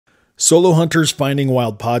Solo Hunters Finding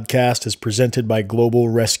Wild podcast is presented by Global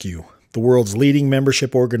Rescue, the world's leading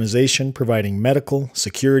membership organization providing medical,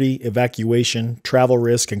 security, evacuation, travel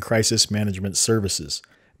risk, and crisis management services.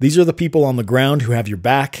 These are the people on the ground who have your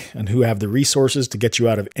back and who have the resources to get you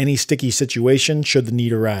out of any sticky situation should the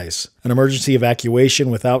need arise. An emergency evacuation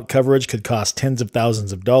without coverage could cost tens of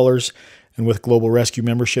thousands of dollars, and with Global Rescue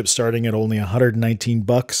membership starting at only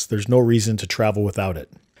 $119, there's no reason to travel without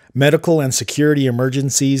it. Medical and security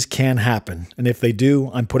emergencies can happen, and if they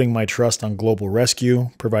do, I'm putting my trust on Global Rescue,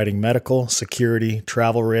 providing medical, security,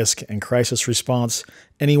 travel risk, and crisis response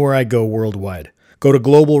anywhere I go worldwide. Go to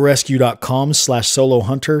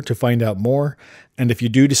globalrescue.com/solohunter to find out more, and if you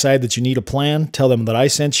do decide that you need a plan, tell them that I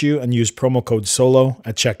sent you and use promo code SOLO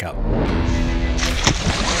at checkout.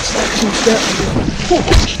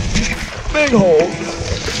 Big hole.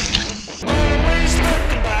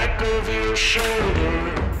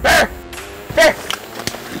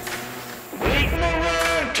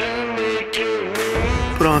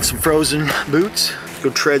 Put on some frozen boots,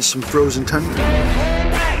 go tread some frozen tundra.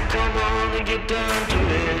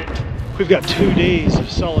 We've got 2 days of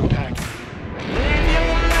solid packing.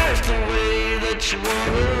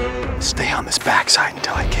 Stay on this backside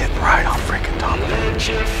until I get right on freaking top of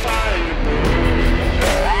it.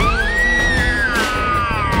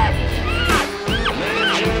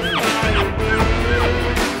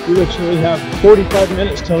 We literally have 45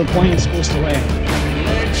 minutes till the plane's supposed to land.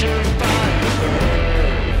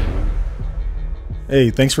 Hey,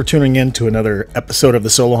 thanks for tuning in to another episode of the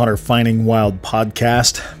Solo Hunter Finding Wild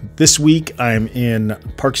podcast. This week I'm in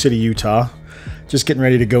Park City, Utah. Just getting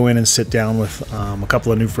ready to go in and sit down with a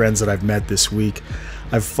couple of new friends that I've met this week.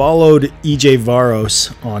 I've followed EJ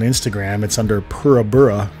Faros on Instagram. It's under Pura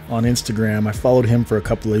Bura on Instagram. I followed him for a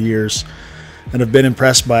couple of years and have been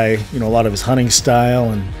impressed by, a lot of his hunting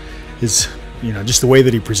style and his, just the way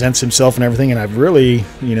that he presents himself and everything. And I've really,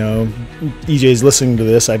 EJ's listening to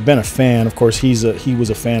this. I've been a fan. Of course, he was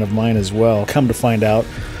a fan of mine as well, come to find out.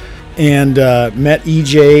 And met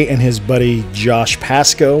EJ and his buddy Josh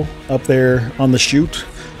Pasco up there on the shoot.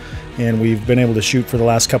 And we've been able to shoot for the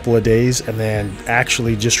last couple of days. And then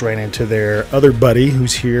actually just ran into their other buddy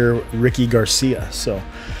who's here, Ricky Garcia. So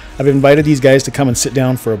I've invited these guys to come and sit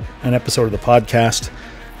down for an episode of the podcast.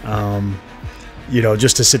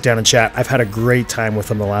 Just to sit down and chat. I've had a great time with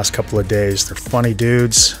them the last couple of days. They're funny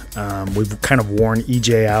dudes. We've kind of worn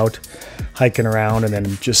EJ out hiking around and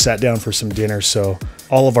then just sat down for some dinner. So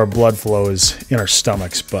all of our blood flow is in our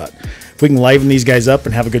stomachs. But if we can liven these guys up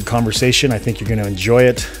and have a good conversation, I think you're going to enjoy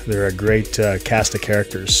it. They're a great cast of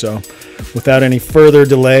characters. So without any further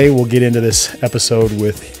delay, we'll get into this episode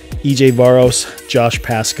with EJ Faros, Josh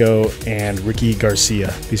Pasco, and Ricky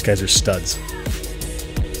Garcia. These guys are studs.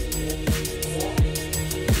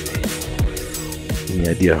 Any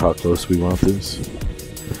idea how close we want this?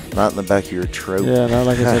 Not in the back of your throat. Yeah, not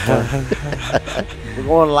like I said. We're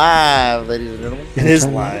going live, ladies and gentlemen. It is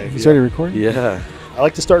live. It's already recording? Yeah. I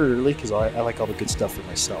like to start it early because I like all the good stuff for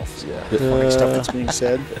myself. So the funny stuff that's being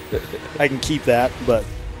said, I can keep that, but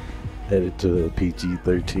Headed to the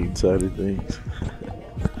PG-13 side of things.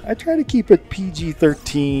 I try to keep it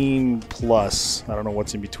PG-13 plus. I don't know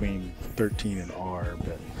what's in between 13 and R,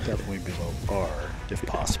 but definitely below R if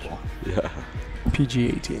possible. Yeah.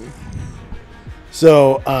 PG-18.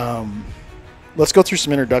 So let's go through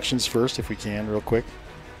some introductions first if we can real quick.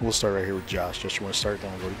 We'll start right here with Josh. Josh, you want to start?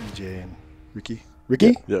 Then we'll go to EJ and Ricky.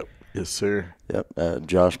 Ricky? Yep. Yes, sir. Yep.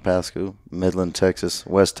 Josh Pasco, Midland, Texas,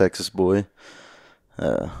 West Texas boy.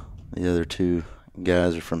 The other two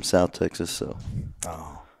guys are from South Texas. So,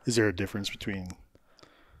 is there a difference between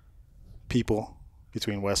people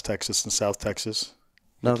between West Texas and South Texas?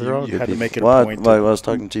 no, they're all You good had to people. make it a Well, point. like I was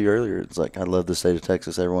talking to you earlier, it's like I love the state of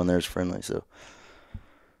Texas. Everyone there is friendly. So,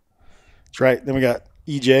 That's right. Then we got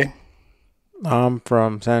EJ. I'm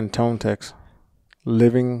from San Antonio, Texas,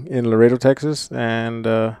 living in Laredo, Texas, and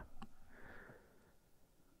that's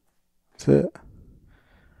it.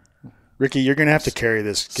 Ricky, you're gonna have to carry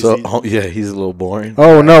this. So, he's a little boring.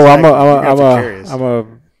 Oh no, You're gonna have to carry us. I'm a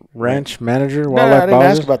ranch manager, No, wildlife I didn't ask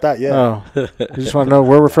biologist. about that yet. Oh, you just want to know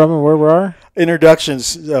where we're from and where we are?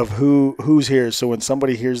 Introductions of who's here. So when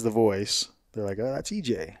somebody hears the voice, they're like, "Oh, that's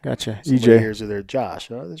EJ." Gotcha. Somebody EJ. hears there,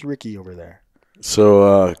 Josh. Oh, there's Ricky over there.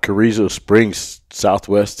 So, Carrizo Springs,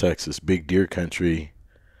 Southwest Texas, big deer country.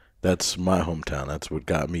 That's my hometown. That's what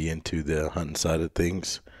got me into the hunting side of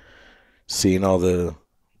things. Seeing all the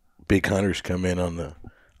big hunters come in on the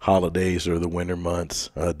holidays or the winter months.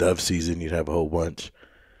 Dove season, you'd have a whole bunch.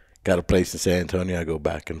 Got a place in San Antonio. I go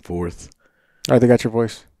back and forth. All right, they got your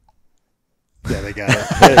voice. Yeah, they got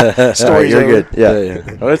it. Stories You're over. good.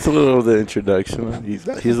 Yeah. Oh, it's a little of the introduction. He's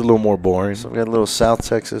a little more boring. So we got a little South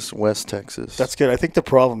Texas, West Texas. That's good. I think the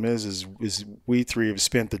problem is we three have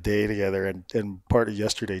spent the day together and part of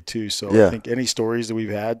yesterday too. So Yeah. I think any stories that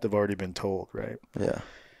we've had have already been told, right? Yeah.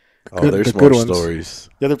 Oh, there's the more good ones. stories.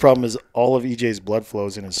 The other problem is all of EJ's blood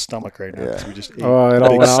flows in his stomach right now because we just ate Oh, it a all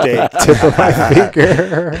big went out steak. tip of my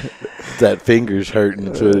finger. That finger's hurting.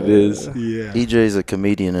 That's what it is. Yeah. EJ's a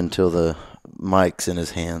comedian until the mic's in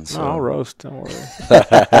his hands. So. No, I'll roast. Don't worry.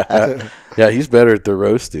 Yeah, he's better at the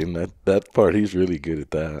roasting. That part, he's really good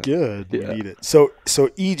at that. Good. Yeah. We need it. So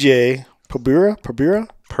EJ Pabura?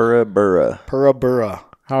 Pura Burra. Purabura.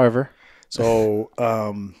 However, So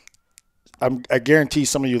I guarantee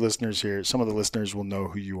some of you listeners here, some of the listeners will know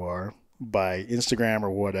who you are by Instagram or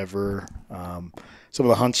whatever. Some of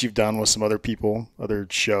the hunts you've done with some other people, other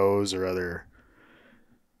shows or other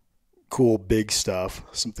cool big stuff,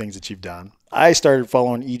 some things that you've done. I started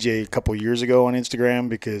following EJ a couple years ago on Instagram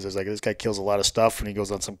because I was like, this guy kills a lot of stuff and he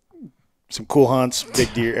goes on some cool hunts,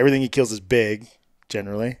 big deer. Everything he kills is big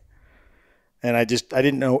generally. And I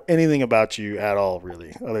didn't know anything about you at all,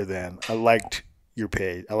 really, other than I liked your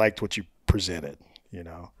page. I liked what you presented, you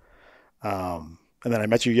know. And then I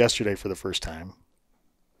met you yesterday for the first time.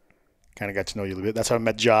 Kind of got to know you a little bit. That's how I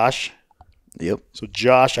met Josh. Yep. So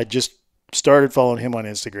Josh, I just started following him on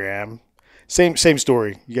Instagram. Same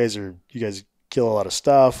story. You guys kill a lot of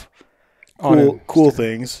stuff, cool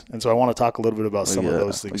things. And so I want to talk a little bit about some of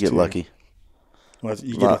those things. We get too. lucky. Well,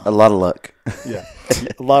 you A lot of luck. Yeah,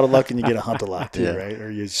 a lot of luck, and you get to hunt a lot too, Yeah. right?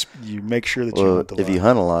 Or you make sure that you Well, hunt a lot. if you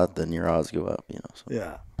hunt a lot, then your odds go up. You know. So.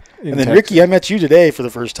 Yeah. in And then Texas. Ricky, I met you today for the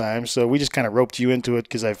first time, so we just kind of roped you into it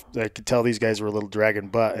because I could tell these guys were a little dragging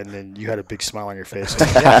butt, and then you had a big smile on your face. So,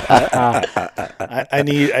 I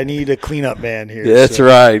need a cleanup man here. Yeah, that's so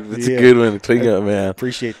right. That's yeah. a good one to clean up, man.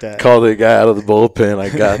 Appreciate that. Call the guy out of the bullpen. I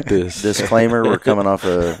got this. Disclaimer: we're coming off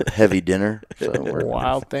a heavy dinner, so we're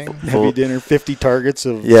Wild thing. Heavy dinner, 50 targets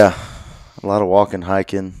of yeah, a lot of walking,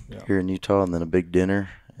 hiking Yeah. here in Utah, and then a big dinner,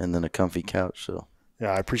 and then a comfy couch. So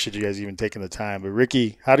Yeah, I appreciate you guys even taking the time. But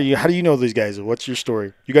Ricky, how do you know these guys? What's your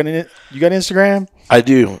story? You got Instagram? I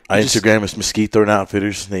do. I Just- Instagram is Mosquito and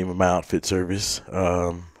Outfitters, name of my outfit service.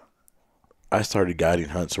 I started guiding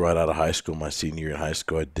hunts right out of high school. My senior year in high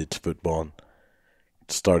school, I did football. And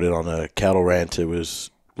started on a cattle ranch. It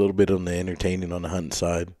was a little bit on the entertaining on the hunting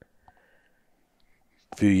side.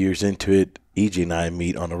 A few years into it, EJ and I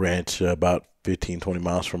meet on a ranch about 15, 20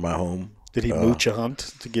 miles from my home. Did he mooch a hunt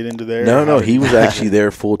to get into there? No, How did he was actually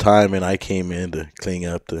there full time, and I came in to clean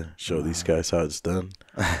up to show these guys how it's done.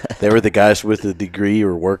 They were the guys with the degree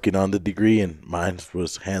or working on the degree, and mine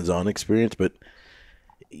was hands-on experience. But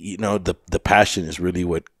you know, the passion is really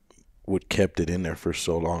what kept it in there for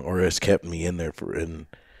so long, or has kept me in there for. And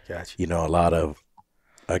Gotcha. you know,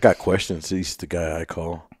 I got questions. He's the guy I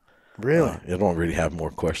call. Really? I don't really have more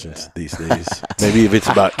questions these days. Maybe if it's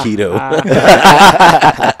about keto.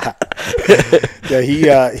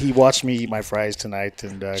 Yeah, he watched me eat my fries tonight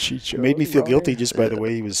and Chicho, made me feel right. guilty just by the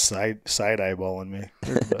way he was side eyeballing me.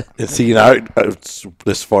 But, And see, you know,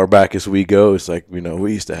 as far back as we go, it's like, you know,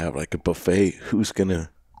 we used to have like a buffet. Who's gonna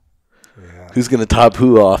top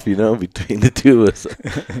who off? You know, between the two of us.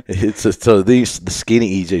 So the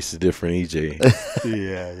skinny EJ's a different EJ.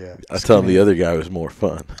 yeah. I tell him the other guy was more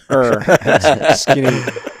fun. Skinny.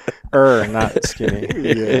 Not skinny.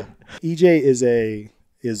 Yeah. EJ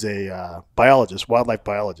is a biologist, wildlife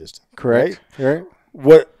biologist. Correct. Right.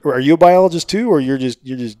 What are you a biologist too, or you're just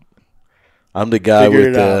I'm the guy Figured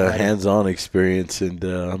with it out, right? hands-on experience and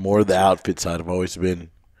more of the outfit side. I've always been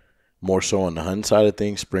more so on the hunting side of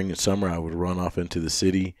things. Spring and summer, I would run off into the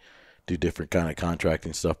city, do different kind of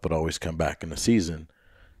contracting stuff, but always come back in the season.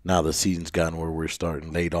 Now the season's gotten where we're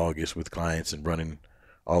starting late August with clients and running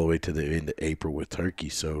all the way to the end of April with turkey.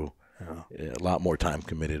 So yeah, a lot more time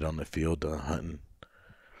committed on the field hunting,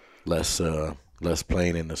 less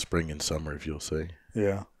playing in the spring and summer, if you'll say.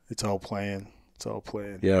 yeah. It's all playing.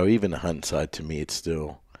 Yeah, even the hunting side to me,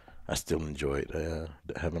 I still enjoy it.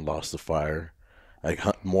 I haven't lost the fire. I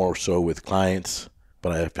hunt more so with clients,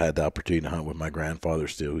 but I've had the opportunity to hunt with my grandfather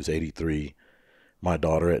still, who's 83. My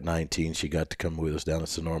daughter at 19, she got to come with us down to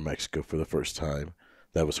Sonora, Mexico for the first time.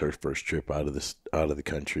 That was her first trip out of the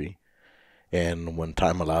country. And when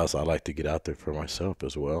time allows, I like to get out there for myself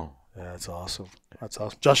as well. Yeah, that's awesome.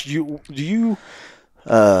 Josh, do you?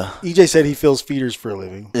 EJ said he fills feeders for a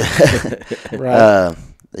living. Right.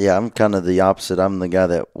 yeah, I'm kind of the opposite. I'm the guy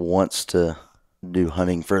that wants to do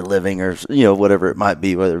hunting for a living, or whatever it might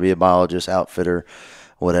be, whether it be a biologist, outfitter,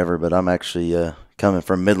 whatever. But I'm actually coming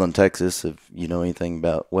from Midland, Texas. If you know anything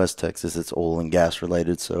about West Texas, it's oil and gas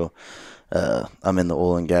related. So I'm in the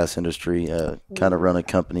oil and gas industry, kind of run a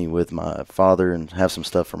company with my father and have some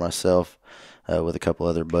stuff for myself with a couple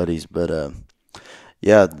other buddies. But,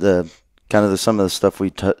 yeah, some of the stuff we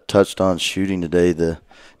touched on shooting today,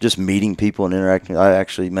 just meeting people and interacting. I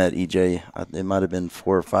actually met EJ, it might have been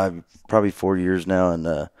 4 or 5, probably 4 years now.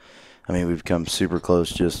 And, we've become super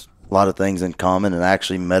close, just a lot of things in common. And I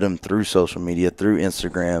actually met him through social media, through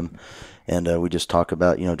Instagram. And we just talk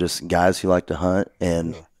about, just guys who like to hunt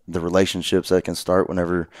and the relationships that can start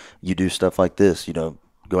whenever you do stuff like this. Go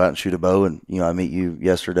out and shoot a bow. And, I meet you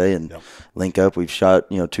yesterday and link up. We've shot,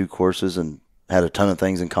 2 courses and had a ton of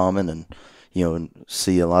things in common and, and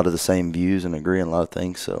see a lot of the same views and agree on a lot of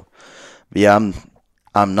things. So, but yeah,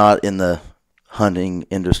 I'm not in the hunting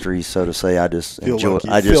industry, so to say. I just enjoy.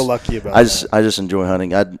 I feel lucky about that. I just enjoy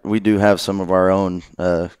hunting. We do have some of our own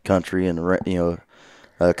country and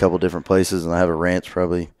a couple different places, and I have a ranch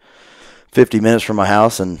probably 50 minutes from my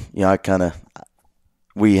house, and I'm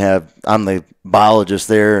the biologist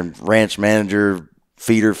there and ranch manager,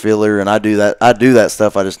 feeder filler, and I do that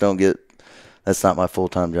stuff. I just don't get. That's not my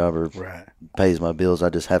full-time job or pays my bills.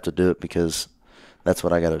 I just have to do it because that's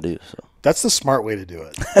what I got to do. So that's the smart way to do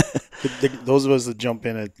it. Those of us that jump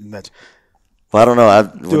in it, and well, I don't know. I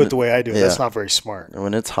do it the way I do it. That's not very smart.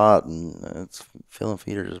 When it's hot and it's filling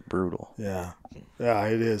feeders is brutal. Yeah,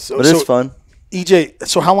 it is. But it's fun. EJ,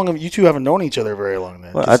 so how long have you two haven't known each other very long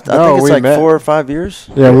then? Well, I think it's like 4 or 5 years.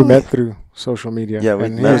 Yeah, we met through social media. Yeah, I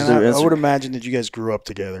would imagine that you guys grew up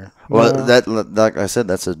together. Well, that, like I said,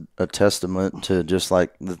 that's a testament to just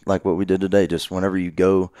like what we did today. Just whenever you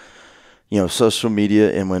go, social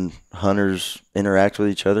media and when hunters interact with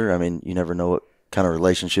each other, you never know what kind of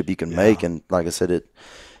relationship you can make. And like I said, it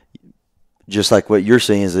just like what you're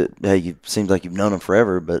saying is that, hey, it seems like you've known them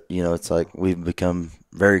forever, but, it's like we've become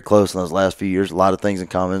very close in those last few years. A lot of things in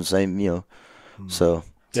common, same, so.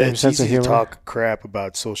 Yeah, it's easy to talk crap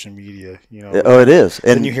about social media, Oh, it is,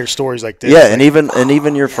 and then you hear stories like this. Yeah, and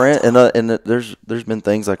even your friend, and there's been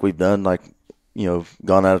things like we've done, like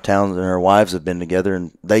gone out of town, and our wives have been together,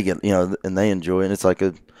 and they get and they enjoy it. And it's like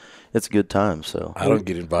it's a good time. So I don't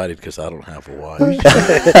get invited because I don't have a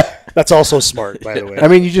wife. That's also smart, by the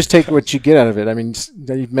way. You just take what you get out of it.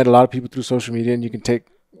 You've met a lot of people through social media, and you can take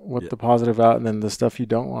the positive out, and then the stuff you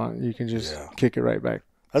don't want, you can just kick it right back.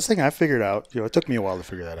 That's the thing I figured out. It took me a while to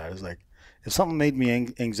figure that out. It's like if something made me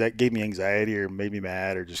gave me anxiety or made me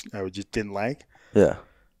mad or I just didn't like. Yeah.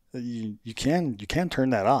 You can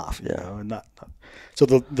turn that off. And not. So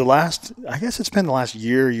the last, I guess it's been the last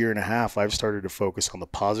year and a half, I've started to focus on the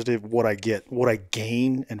positive, what I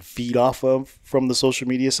gain and feed off of from the social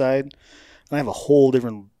media side, and I have a whole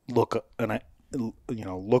different look on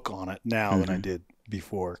it now than I did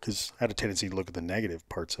before, because I had a tendency to look at the negative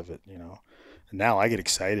parts of it, And now I get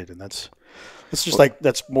excited, and that's just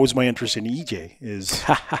that's was my interest in EJ. Is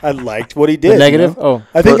I liked what he did. The negative? Oh,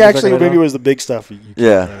 I think actually maybe it was the big stuff.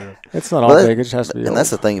 It's not all big. It just has to be. And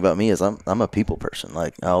that's the thing about me is I'm a people person.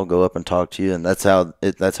 Like I'll go up and talk to you, and that's how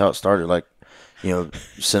it started. Like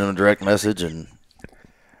send him a direct message and.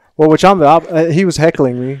 Well, which he was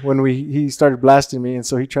heckling me when he started blasting me, and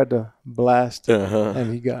so he tried to blast,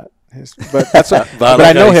 and he got. But that's what, but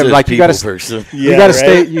I know him. Like you got to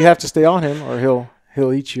stay. You have to stay on him, or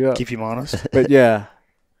he'll eat you up. Keep him honest. But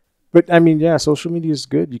social media is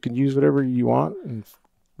good. You can use whatever you want. And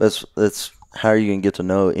that's how you can get to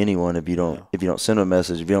know anyone if you don't send them a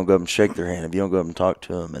message, if you don't go up and shake their hand, if you don't go up and talk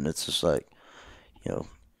to them, and it's just like,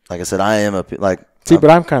 like I said, I am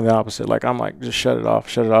but I'm kind of the opposite. Like I'm like, just shut it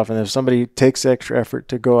off. And if somebody takes extra effort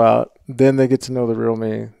to go out, then they get to know the real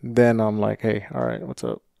me. Then I'm like, hey, all right, what's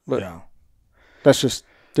up? But that's just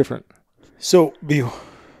different. So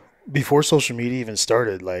before social media even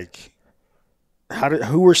started, like,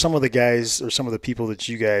 who were some of the guys or some of the people that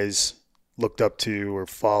you guys looked up to or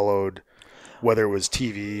followed, whether it was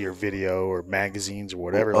TV or video or magazines or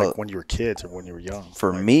whatever, like when you were kids or when you were young?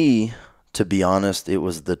 For me, to be honest, it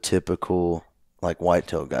was the typical like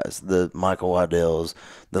whitetail guys, the Michael Weidells,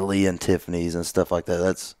 the Lee and Tiffany's and stuff like that.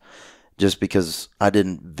 That's just because I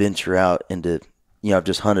didn't venture out into. I've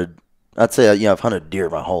just hunted. I'd say I've hunted deer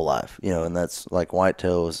my whole life. And that's like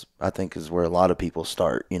whitetail is where a lot of people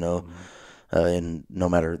start. And no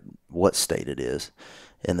matter what state it is.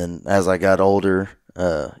 And then as I got older,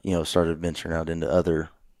 started venturing out into other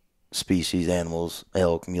species, animals,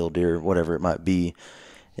 elk, mule deer, whatever it might be.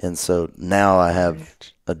 And so now I have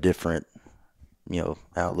a different,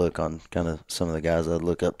 outlook on kind of some of the guys I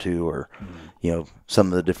look up to, or some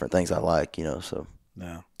of the different things I like. So.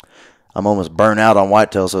 Yeah. I'm almost burnt out on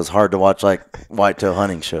whitetail, so it's hard to watch like whitetail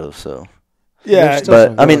hunting shows. So Yeah,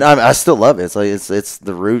 but I mean, I still love it. It's like it's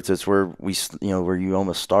the roots. It's where where you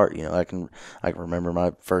almost start. I can remember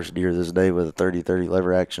my first deer this day with a 30-30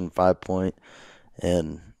 lever action 5-point,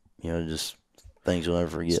 and just things you'll never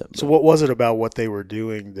forget. So what was it about what they were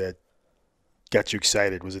doing that got you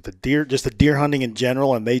excited? Was it just the deer hunting in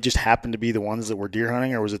general, and they just happened to be the ones that were deer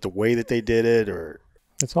hunting, or was it the way that they did it, or?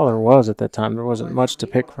 That's all there was at that time. There wasn't much to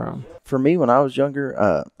pick from. For me, when I was younger,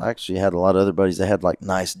 I actually had a lot of other buddies that had like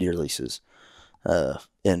nice deer leases,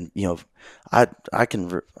 and I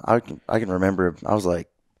can remember I was like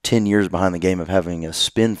 10 years behind the game of having a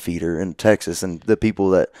spin feeder in Texas, and the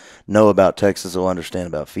people that know about Texas will understand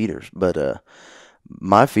about feeders. But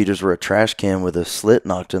my feeders were a trash can with a slit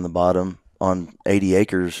knocked in the bottom on 80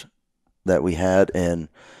 acres that we had, and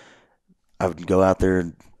I would go out there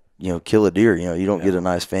and kill a deer. You don't get a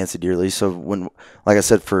nice fancy deer lease. So when, like I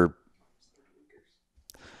said,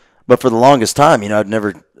 but for the longest time,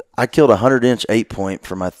 I killed a 100-inch 8-point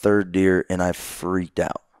for my third deer, and I freaked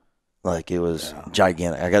out. Like, it was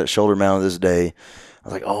gigantic. I got it shoulder mounted this day. I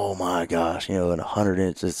was like, oh my gosh, and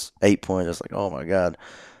 100-inch, it's 8-point. I was like, oh my God.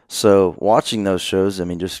 So watching those shows, I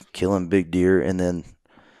mean, just killing big deer, and then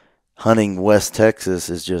hunting West Texas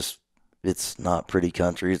is just, it's not pretty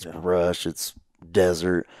country. It's brush, it's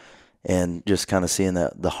desert, and just kind of seeing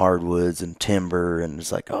the hardwoods and timber, and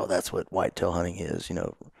it's like, oh, that's what whitetail hunting is,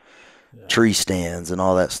 tree stands and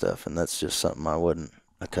all that stuff. And that's just something I wasn't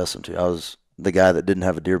accustomed to. I was the guy that didn't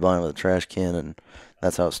have a deer blind with a trash can, and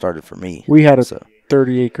that's how it started for me. We had a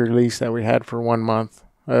 30-acre lease that we had for 1 month,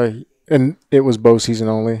 and it was bow season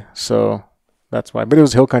only, so that's why. But it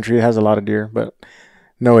was hill country. It has a lot of deer, but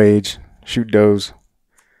no age, shoot does.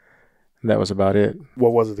 That was about it.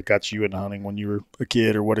 What was it that got you into hunting when you were a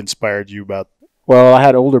kid, or what inspired you about? Well, I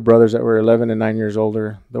had older brothers that were 11 and 9 years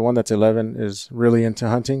older. The one that's 11 is really into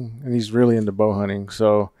hunting, and he's really into bow hunting.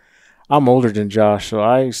 So I'm older than Josh, so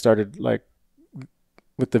I started like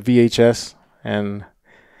with the VHS and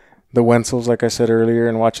the Wenzels, like I said earlier,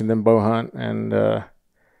 and watching them bow hunt, and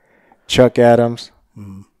Chuck Adams.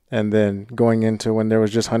 Mm. And then going into when there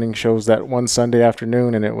was just hunting shows that one Sunday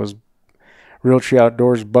afternoon, and it was Realtree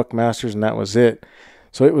Outdoors, Buckmasters, and that was it.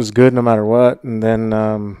 So it was good no matter what. And then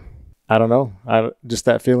I don't know, just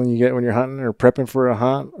that feeling you get when you're hunting or prepping for a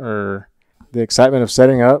hunt, or the excitement of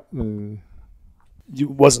setting up. And it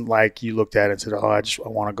wasn't like you looked at it and said, "Oh, I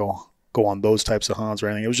want to go on those types of hunts," or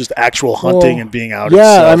anything. It was just actual hunting and being out.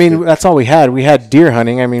 Yeah, I mean, that's all we had. We had deer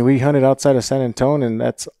hunting. I mean, we hunted outside of San Antonio, and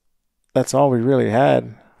that's all we really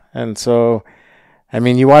had. And so, I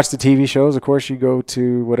mean, you watch the TV shows. Of course, you go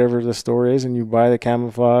to whatever the store is, and you buy the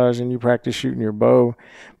camouflage, and you practice shooting your bow.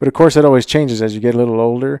 But of course, it always changes as you get a little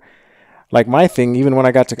older. Like my thing, even when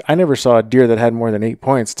I never saw a deer that had more than 8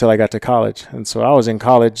 points till I got to college. And so I was in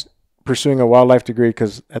college pursuing a wildlife degree,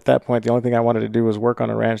 because at that point, the only thing I wanted to do was work on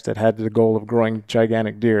a ranch that had the goal of growing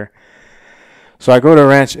gigantic deer. So I go to a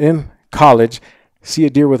ranch in college, see a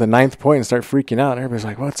deer with a 9th point, and start freaking out. And everybody's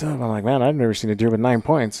like, "What's up?" I'm like, "Man, I've never seen a deer with 9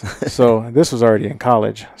 points." So this was already in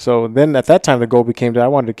college. So then at that time, the goal became that I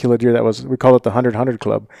wanted to kill a deer that was, we call it the 100-100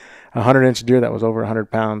 Club, a 100-inch deer that was over 100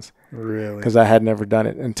 pounds. Really? Because I had never done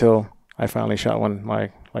it until I finally shot one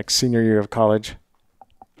my senior year of college.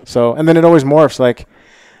 So, and then it always morphs. Like,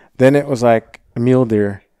 then it was like a mule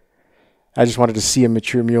deer. I just wanted to see a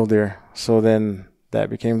mature mule deer. So then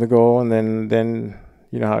that became the goal. And then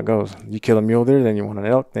you know how it goes. You kill a mule deer, then you want an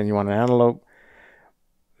elk, then you want an antelope,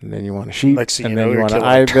 and then you want a sheep, and then you want an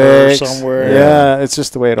ibex somewhere. Yeah, it's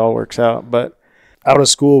just the way it all works out. But out of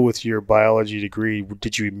school with your biology degree,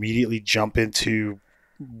 did you immediately jump into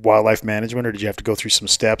wildlife management, or did you have to go through some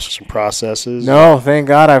steps or some processes? No, thank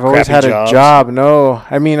God. I've always had a job. No,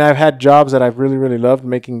 I mean, I've had jobs that I've really, really loved,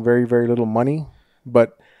 making very, very little money.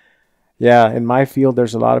 But yeah, in my field,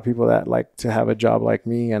 there's a lot of people that like to have a job like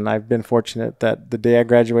me. And I've been fortunate that the day I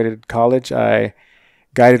graduated college, I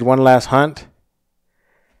guided one last hunt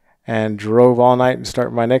and drove all night and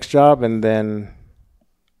start my next job, and then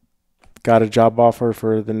got a job offer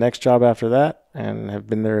for the next job after that, and have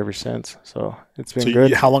been there ever since. So it's been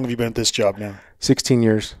good. How long have you been at this job now? 16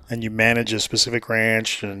 years. And you manage a specific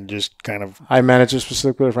ranch and just kind of... I manage a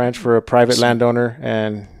specific ranch for a private landowner,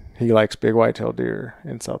 and he likes big whitetail deer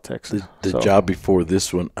in South Texas. The job before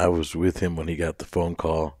this one, I was with him when he got the phone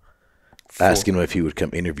call asking him if he would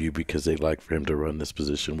come interview, because they'd like for him to run this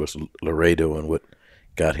position, was Laredo, and what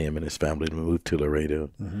got him and his family to move to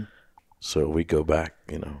Laredo. Mm-hmm. So we go back,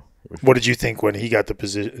 you know. What did you think when he got the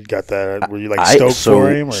position? Got that? Were you like stoked for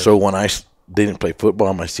him? Or? So when I didn't play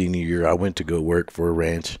football my senior year, I went to go work for a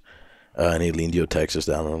ranch in El Indio, Texas,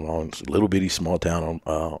 down along a little bitty small town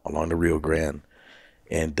along the Rio Grande,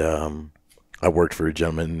 and I worked for a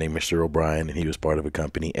gentleman named Mr. O'Brien, and he was part of a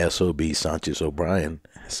company, SOB, Sanchez O'Brien.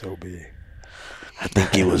 SOB. I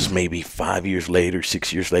think it was maybe 5 years later,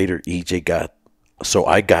 6 years later, EJ got. So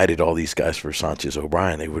I guided all these guys for Sanchez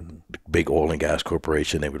O'Brien. They would, big oil and gas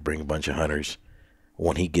corporation. They would bring a bunch of hunters.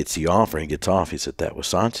 When he gets the offer and gets off, he said, that was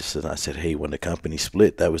Sanchez. And I said, hey, when the company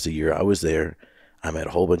split, that was the year I was there. I met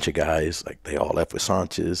a whole bunch of guys. Like, they all left with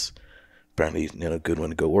Sanchez. Apparently, good one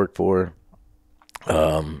to go work for.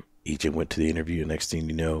 EJ went to the interview. Next thing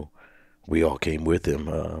you know, we all came with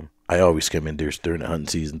him. I always come in there during the hunting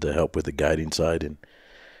season to help with the guiding side. And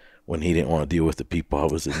when he didn't want to deal with the people, I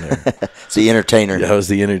was in there. It's the entertainer. Yeah, I was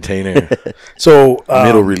the entertainer. So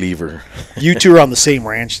middle reliever. You two are on the same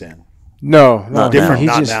ranch then? No, Not different.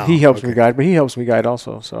 now. He helps me guide, but he helps me guide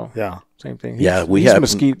also. So yeah, same thing. He's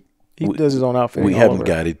Mesquite. He does his own outfit. We haven't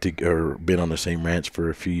guided or been on the same ranch for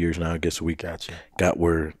a few years now. I guess we got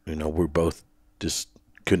where we're both just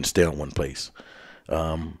couldn't stay on one place.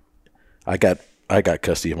 I got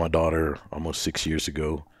custody of my daughter almost 6 years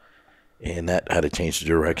ago, and that had to change the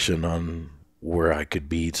direction on where I could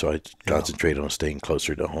be. So I concentrated on staying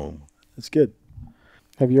closer to home. That's good.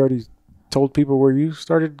 Have you already told people where you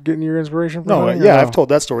started getting your inspiration from? I've told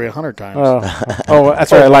that story 100 times.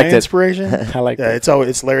 That's right. I liked it. Inspiration. I like it.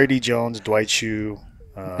 It's Larry D. Jones, Dwight Shue,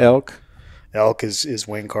 Elk. Elk is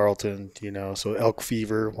Wayne Carlton. So Elk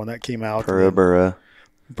Fever when that came out. Burra.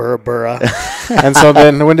 And so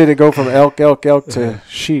then when did it go from elk to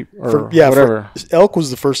sheep or whatever? Elk was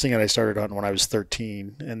the first thing that I started hunting when I was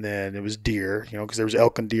 13, and then it was deer. Because there was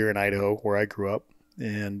elk and deer in Idaho where I grew up,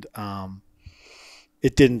 and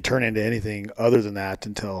it didn't turn into anything other than that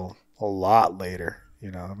until a lot later.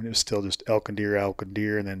 It was still just elk and deer,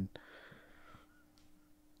 and then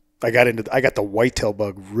I got the whitetail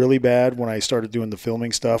bug really bad when I started doing the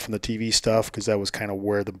filming stuff and the TV stuff, because that was kind of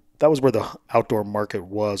where the outdoor market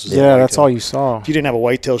was. Yeah, that's all you saw. If you didn't have a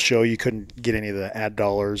whitetail show, you couldn't get any of the ad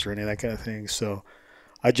dollars or any of that kind of thing. So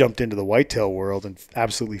I jumped into the whitetail world and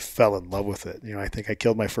absolutely fell in love with it. I think I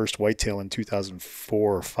killed my first whitetail in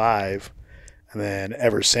 2004 or 5. And then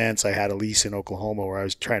ever since, I had a lease in Oklahoma where I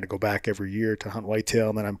was trying to go back every year to hunt whitetail.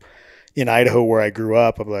 And then I'm in Idaho where I grew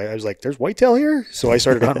up. I was like, there's whitetail here? So I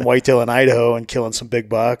started hunting whitetail in Idaho and killing some big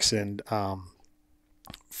bucks. And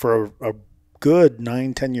for a good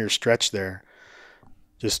 9-10 year stretch there,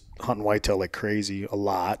 just hunting whitetail like crazy a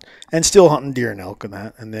lot, and still hunting deer and elk and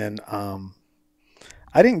that. And then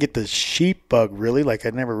I didn't get the sheep bug really. Like,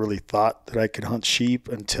 I never really thought that I could hunt sheep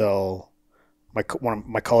until my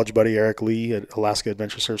college buddy Eric Lee at Alaska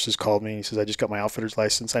Adventure Services called me. He says, I just got my outfitter's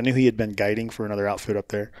license. I knew he had been guiding for another outfit up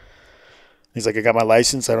there. He's like, I got my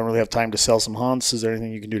license. I don't really have time to sell some hunts. Is there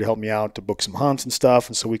anything you can do to help me out to book some hunts and stuff?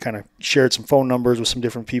 And so we kind of shared some phone numbers with some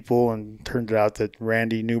different people, and turned it out that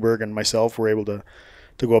Randy Newberg and myself were able to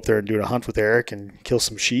go up there and do a hunt with Eric and kill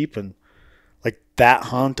some sheep. And like, that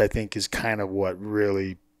hunt, I think, is kind of what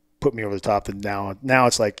really put me over the top. And now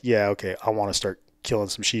it's like, yeah, okay, I want to start killing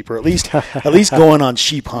some sheep, or at least going on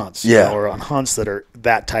sheep hunts, or on hunts that are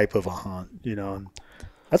that type of a hunt, and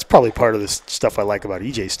that's probably part of this stuff I like about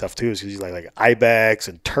EJ stuff too, is because he's like ibex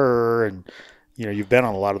and tur, and you've been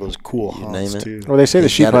on a lot of those cool hunts too. Well, they say the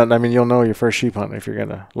sheep hunt, you'll know your first sheep hunt if you're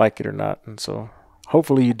gonna like it or not, and so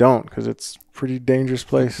hopefully you don't, because it's a pretty dangerous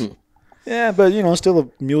place. Yeah, but still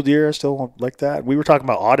a mule deer, I still like that. We were talking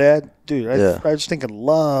about aoudad, dude. I was thinking,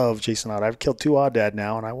 love Jason aoudad. I've killed 2 aoudad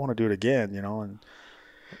now, and I want to do it again, and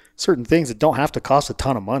certain things that don't have to cost a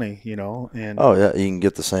ton of money, and you can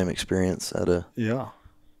get the same experience at a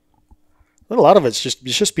But a lot of it's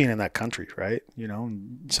just being in that country, right?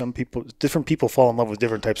 Different people fall in love with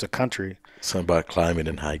different types of country. Something about climbing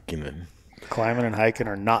and hiking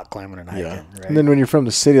or not climbing and hiking. Yeah. Right? And then when you're from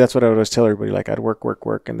the city, that's what I would always tell everybody. Like, I'd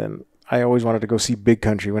work, and then I always wanted to go see big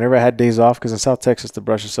country. Whenever I had days off, because in South Texas the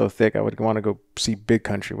brush is so thick, I would want to go see big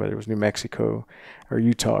country, whether it was New Mexico or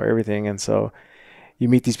Utah or everything. And so you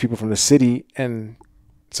meet these people from the city, and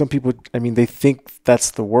some people, they think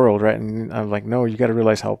that's the world, right? And I'm like, no, you got to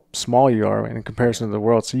realize how small you are in comparison to the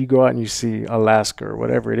world. So you go out and you see Alaska or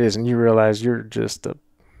whatever it is, and you realize you're just a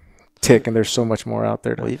tick, and there's so much more out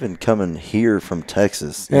there. Well, even coming here from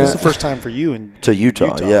Texas. It was the first time for you to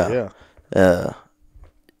Utah. Yeah.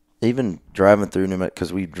 Even driving through New Mexico,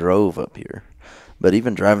 because we drove up here. But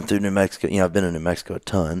even driving through New Mexico, I've been in New Mexico a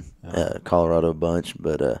ton, Colorado a bunch,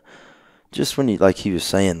 but just when you, like he was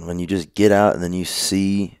saying, when you just get out and then you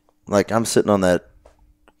see, like, I'm sitting on that,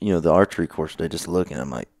 the archery course today, just looking,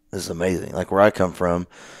 I'm like, this is amazing. Like, where I come from,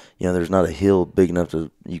 there's not a hill big enough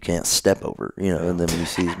to, you can't step over, and then when you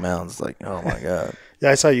see these mountains, it's like, oh my God.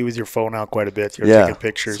 Yeah, I saw you with your phone out quite a bit. You're taking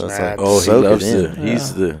pictures. So and he loves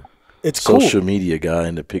it. it's social media guy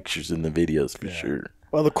in the pictures and the videos for sure.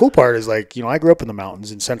 Well, the cool part is like, I grew up in the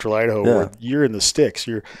mountains in central Idaho where you're in the sticks.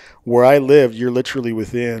 Where I lived, you're literally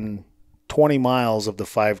within 20 miles of the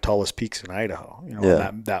 5 tallest peaks in Idaho,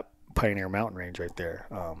 that Pioneer Mountain Range right there,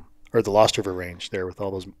 or the Lost River Range there with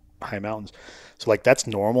all those high mountains. So like that's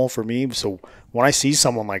normal for me. So when I see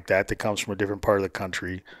someone like that comes from a different part of the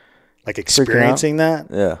country, like experiencing that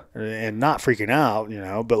and not freaking out,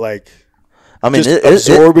 but like, I mean,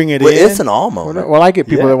 absorbing it in. It's an all moment. Well, I get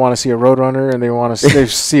people that want to see a roadrunner and they want to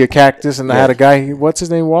see a cactus. And I had a guy, what's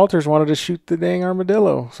his name, Walters, wanted to shoot the dang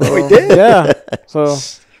armadillo. So we did? Yeah. So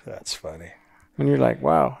that's funny. And you're like,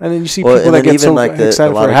 wow. And then you see people that get so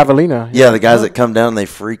excited for javelina. Yeah, the guys that come down and they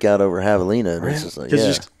freak out over javelina. And it's just like,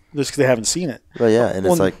 just because they haven't seen it. Well, yeah, and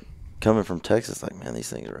it's like coming from Texas, like, man, these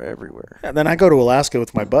things are everywhere. And then I go to Alaska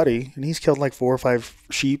with my buddy, and he's killed like 4 or 5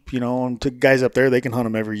 sheep, and to guys up there, they can hunt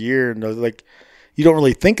them every year. And like, you don't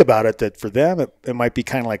really think about it that for them, it might be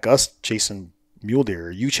kind of like us chasing mule deer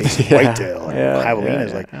or you chasing whitetail.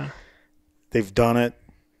 Javelinas, like, they've done it.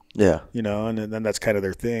 Yeah. And then that's kind of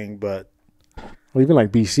their thing. But well, even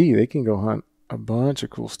like BC, they can go hunt a bunch of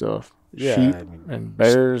cool stuff. Yeah, sheep and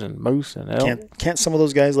bears and moose and elk. Can't some of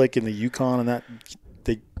those guys like in the Yukon and that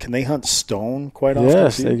can they hunt stone quite often?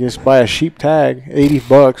 Yes, they just buy a sheep tag,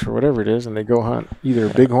 $80 or whatever it is, and they go hunt either a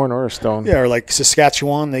bighorn or a stone. Yeah, or like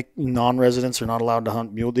Saskatchewan, non-residents are not allowed to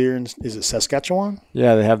hunt mule deer. Is it Saskatchewan?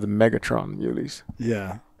 Yeah, they have the Megatron muleys.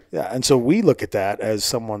 Yeah, and so we look at that as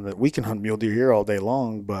someone that we can hunt mule deer here all day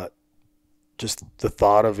long, but just the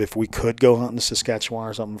thought of if we could go hunt in Saskatchewan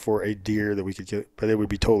or something for a deer that we could get, but it would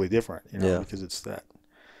be totally different, because it's that.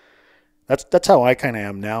 That's how I kind of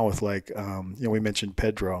am now with like, we mentioned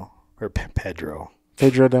Pedro Ampuero. The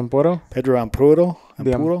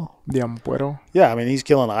Ampuero. Yeah, I mean, he's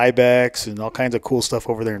killing ibex and all kinds of cool stuff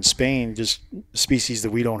over there in Spain, just species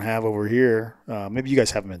that we don't have over here. Maybe you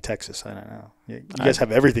guys have them in Texas. I don't know. You guys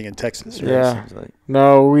have everything in Texas, right? Yeah.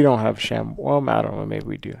 No, we don't have Well, I don't know. Maybe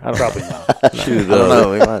we do. Probably not. Shoot, I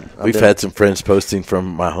don't know. We've had some friends posting from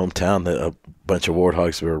my hometown that a bunch of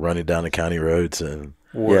warthogs were running down the county roads and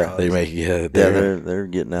they're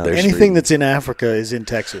getting out. Anything that's in Africa is in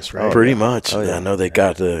Texas, right? Pretty much. I know they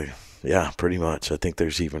got pretty much. I think are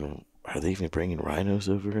they even bringing rhinos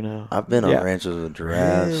over now? I've been on ranches with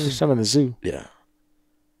giraffes. There's some in the zoo. Yeah.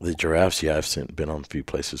 The giraffes, I've been on a few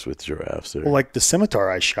places with giraffes. Well, like the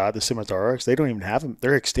scimitar I shot, the scimitar oryx, they don't even have them.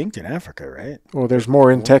 They're extinct in Africa, right? Well, there's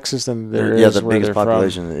more in Texas than there is. Yeah, the biggest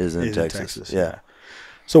population is in Texas. Yeah.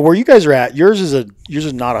 So where you guys are at, yours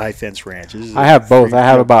is not a high fence ranch. I have both. I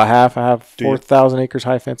have about half. I have 4,000 acres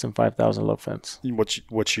high fence and 5,000 low fence.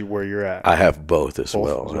 Where you're at? I have both as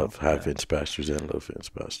well. I have high fence pastures and low fence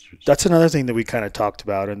pastures. That's another thing that we kind of talked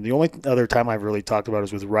about, and the only other time I've really talked about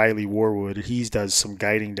is with Riley Warwood. He does some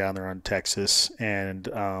guiding down there on Texas, and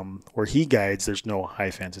where he guides, there's no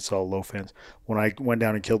high fence; it's all low fence. When I went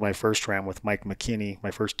down and killed my first ram with Mike McKinney,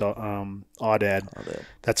 my first Aoudad,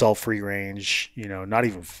 that's all free range. Not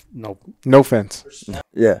even no fence.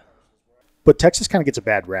 Yeah. But Texas kind of gets a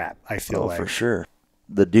bad rap, I feel like. For sure.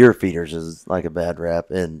 The deer feeders is like a bad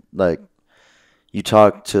rap. And like you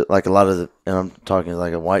talk to like a lot of and I'm talking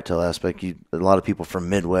like a whitetail aspect, a lot of people from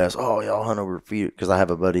Midwest, y'all hunt over feeder. Because I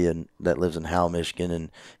have a buddy that lives in Howell, Michigan,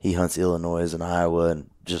 and he hunts Illinois and Iowa and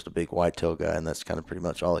just a big whitetail guy. And that's kind of pretty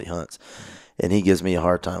much all he hunts. And he gives me a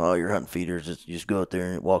hard time. Oh, you're hunting feeders. You just go out there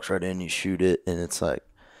and it walks right in, you shoot it. And it's like,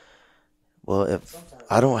 well, if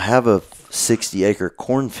I don't have a 60-acre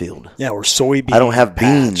cornfield. Yeah, or soybean. I don't have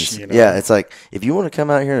beans. Patch, Yeah, it's like if you want to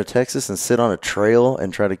come out here to Texas and sit on a trail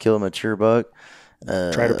and try to kill a mature buck.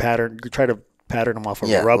 Try to pattern them off of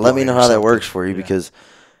a rub. Let me know how that works for you because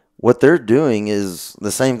what they're doing is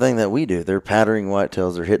the same thing that we do. They're patterning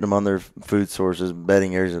whitetails. They're hitting them on their food sources,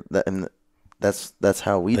 bedding areas, and that's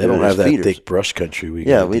how we do it. They don't have that feeders. thick brush country we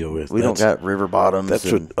deal with. We don't got river bottoms.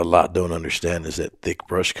 That's what a lot don't understand is that thick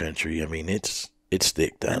brush country. I mean, it's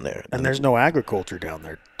thick down there. And there's no agriculture down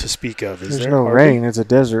there to speak of. There's no rain. It's a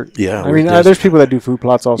desert. Yeah. I mean, there's people that do food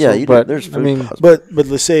plots also. Yeah, but there's food plots. But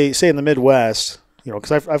let's say in the Midwest,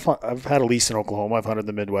 because I've had a lease in Oklahoma. I've hunted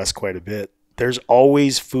the Midwest quite a bit. There's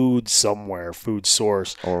always food somewhere, food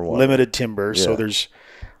source, or limited timber. Yeah. So there's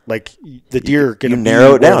like the deer are going to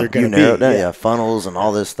narrow it down. Yeah, funnels and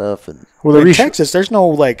all this stuff. And in Texas, there's no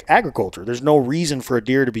like agriculture. There's no reason for a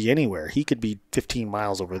deer to be anywhere. He could be 15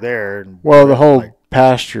 miles over there. And the whole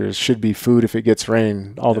pastures should be food if it gets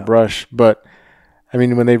rain, all the brush. But I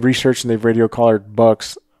mean, when they've researched and they've radio collared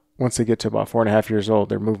bucks, once they get to about 4.5 years old,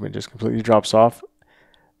 their movement just completely drops off.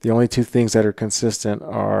 The only two things that are consistent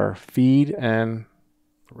are feed and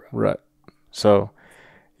rut. So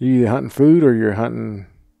you're either hunting food or you're hunting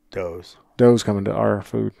Does. Does coming to our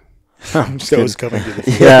food. Does coming to the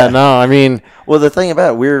food. Yeah, no, I mean. Well, the thing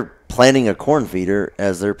about it, we're planting a corn feeder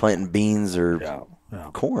as they're planting beans or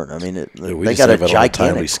corn. I mean, they got a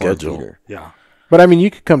gigantic schedule. Feeder. Yeah. But, I mean,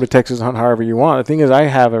 you could come to Texas and hunt however you want. The thing is, I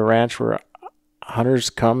have a ranch where hunters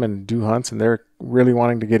come and do hunts, and they're really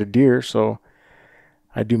wanting to get a deer, so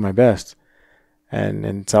I do my best. And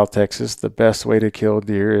in South Texas, the best way to kill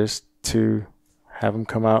deer is to have them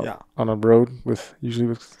come out on a road usually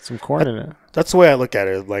with some corn in it. That's the way I look at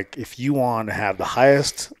it. Like, if you want to have the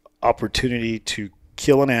highest opportunity to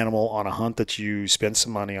kill an animal on a hunt that you spend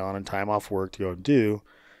some money on and time off work to go and do,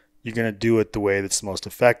 you're going to do it the way that's the most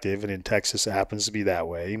effective. And in Texas, it happens to be that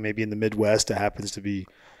way. Maybe in the Midwest, it happens to be.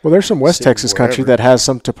 Well, there's some West Texas country that has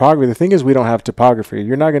some topography. The thing is, we don't have topography.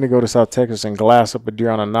 You're not going to go to South Texas and glass up a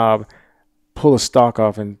deer on a knob, pull a stalk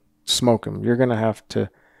off, and smoke him. You're going to have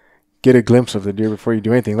to get a glimpse of the deer before you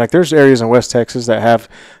do anything. Like, there's areas in West Texas that have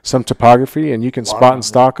some topography, and you can spot and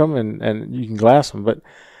stalk them, and you can glass them. But,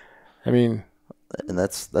 I mean. And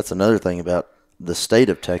that's another thing about the state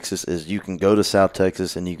of Texas is you can go to South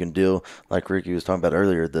Texas and you can deal, like Ricky was talking about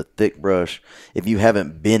earlier, the thick brush. If you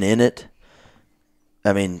haven't been in it,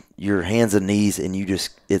 I mean, your hands and knees, and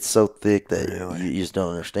it's so thick that you just don't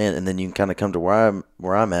understand. And then you can kind of come to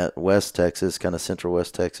where I'm at, West Texas, kind of central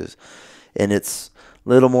West Texas, and it's a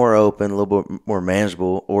little more open, a little bit more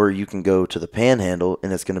manageable. Or you can go to the Panhandle,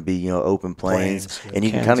 and it's going to be open plains and you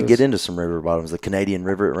can kind of get into some river bottoms. The Canadian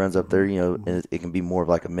River, it runs up there, and it can be more of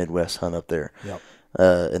like a Midwest hunt up there. Yep.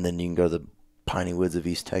 And then you can go to the piney woods of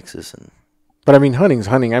East Texas. But I mean, hunting's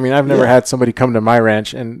hunting. I mean, I've never had somebody come to my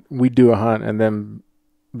ranch and we do a hunt and then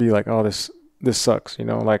be like, oh, this sucks,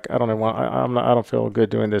 like I don't feel good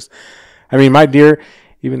doing this. I mean, my deer,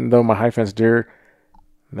 even though my high fence deer,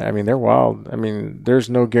 I mean, they're wild. I mean, there's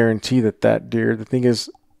no guarantee that deer. The thing is,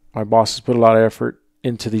 my boss has put a lot of effort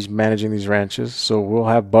into managing these ranches. So we'll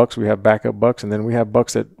have bucks, we have backup bucks, and then we have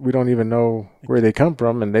bucks that we don't even know where they come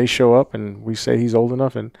from, and they show up, and we say he's old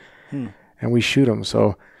enough, and we shoot him.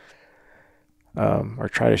 So, or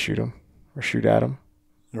try to shoot him, or shoot at him.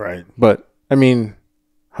 Right. But I mean,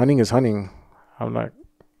 hunting is hunting. I'm not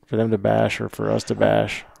for them to bash or for us to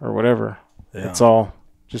bash or whatever. Yeah. It's all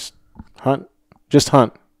just hunt. Just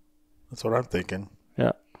hunt. That's what I'm thinking.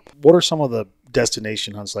 Yeah. What are some of the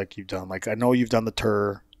destination hunts like you've done? Like, I know you've done the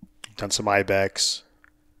Tur, you've done some ibex.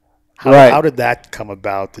 How did that come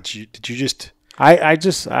about? Did you just? I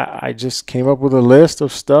just came up with a list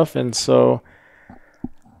of stuff, and so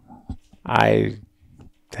I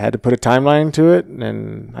had to put a timeline to it.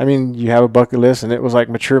 And I mean, you have a bucket list, and it was like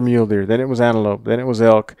mature mule deer, then it was antelope, then it was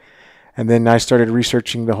elk, and then I started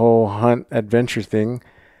researching the whole hunt adventure thing.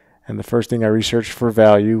 And the first thing I researched for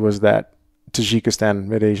value was that Tajikistan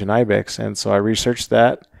Mid-Asian ibex. And so I researched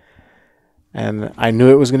that, and I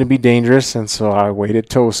knew it was going to be dangerous. And so I waited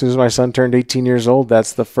till as soon as my son turned 18 years old.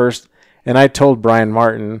 That's the first. And I told Brian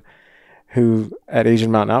Martin, who at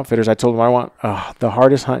Asian Mountain Outfitters, I told him I want the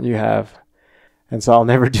hardest hunt you have. And so I'll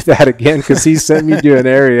never do that again because he sent me to an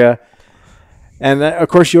area. And of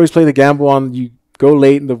course, you always play the gamble on you go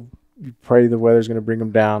late and you pray the weather's going to bring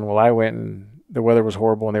them down. Well, I went and the weather was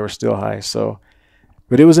horrible and they were still high. So,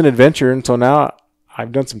 but it was an adventure until now.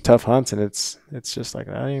 I've done some tough hunts, and it's just like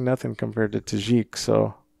that ain't nothing compared to Tajik.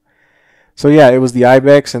 So yeah, it was the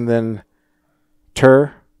ibex and then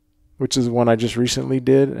Tur, which is one I just recently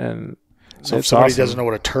did. And so if somebody doesn't know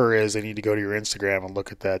what a Tur is, they need to go to your Instagram and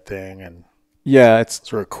look at that thing. And yeah, it's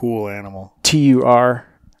sort of a cool animal. TUR.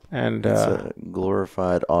 And it's a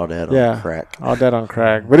glorified aoudad on crack. Aoudad on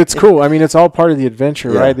crack. But it's cool. I mean, it's all part of the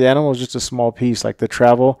adventure, right? The animal is just a small piece. Like the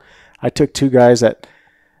travel, I took two guys that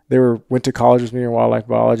went to college with me, or wildlife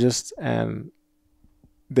biologists, and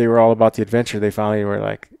they were all about the adventure. They finally were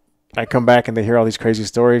like, I come back and they hear all these crazy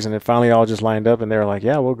stories, and it finally all just lined up, and they were like,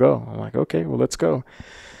 yeah, we'll go. I'm like, okay, well, let's go.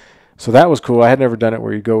 So that was cool. I had never done it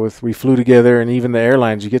where we flew together, and even the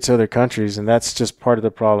airlines, you get to other countries, and that's just part of the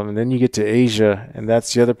problem. And then you get to Asia, and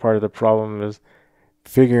that's the other part of the problem is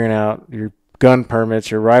figuring out your gun permits,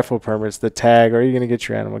 your rifle permits, the tag. Are you going to get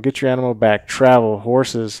your animal back, travel,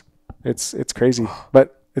 horses. It's crazy,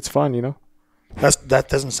 but it's fun, That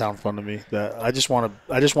doesn't sound fun to me. I just want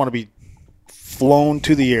to be flown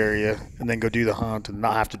to the area and then go do the hunt and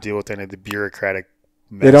not have to deal with any of the bureaucratic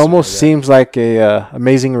mess. It almost seems like a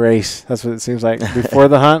amazing race. That's what it seems like before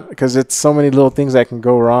the hunt, because it's so many little things that can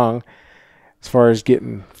go wrong as far as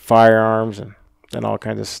getting firearms and all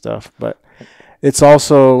kinds of stuff. But it's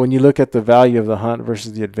also, when you look at the value of the hunt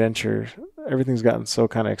versus the adventure, everything's gotten so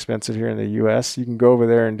kind of expensive here in the U.S. You can go over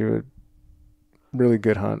there and do a really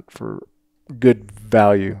good hunt for good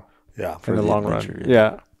value for in the long run.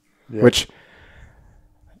 Yeah. Which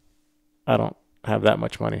I don't have that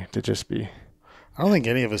much money to just be. I don't think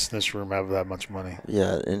any of us in this room have that much money.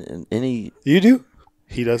 Yeah, and any you do.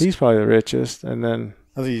 He does. He's probably the richest, and then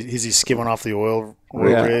is he skimming off the oil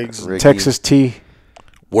rigs? Ricky. Texas tea.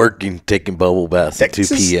 Working, taking bubble baths at 2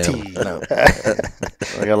 p.m. No.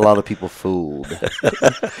 I got a lot of people fooled.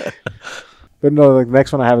 But no, the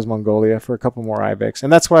next one I have is Mongolia for a couple more ibex,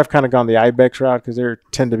 and that's why I've kind of gone the ibex route because they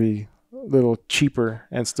tend to be a little cheaper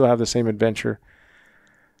and still have the same adventure.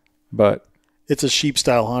 But it's a sheep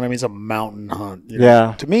style hunt. I mean, it's a mountain hunt.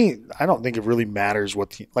 Yeah. To me, I don't think it really matters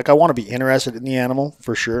I want to be interested in the animal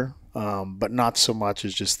for sure, but not so much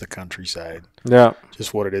as just the countryside. Yeah.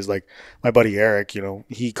 Just what it is. Like my buddy Eric,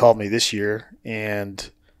 he called me this year and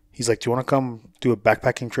he's like, "Do you want to come do a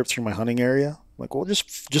backpacking trip through my hunting area?" I'm like, well,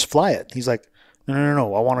 just fly it. He's like,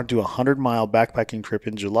 No. I want to do a 100-mile backpacking trip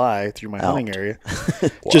in July through my hunting area,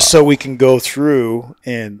 just so we can go through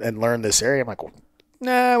and learn this area. I'm like, well,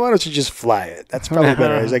 nah, why don't you just fly it? That's probably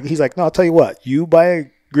better. He's like, no, I'll tell you what. You buy a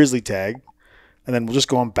grizzly tag, and then we'll just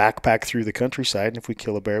go and backpack through the countryside. And if we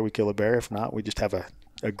kill a bear, we kill a bear. If not, we just have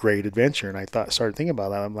a great adventure. And I started thinking about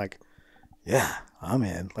that. I'm like, yeah, I'm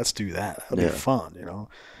in. Let's do that. That'll be fun,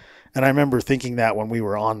 And I remember thinking that when we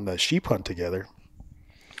were on the sheep hunt together.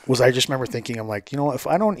 I just remember thinking, I'm like, if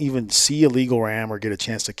I don't even see a legal ram or get a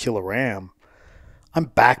chance to kill a ram, I'm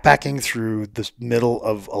backpacking through the middle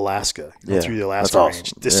of Alaska, through the Alaska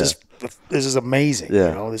range. Awesome. This is amazing.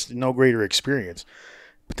 Yeah. There's no greater experience.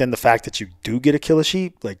 But then the fact that you do get to kill a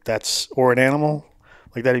sheep, or an animal,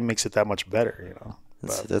 that even makes it that much better.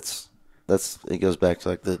 That's it goes back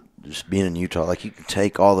to just being in Utah. Like you can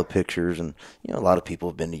take all the pictures, and a lot of people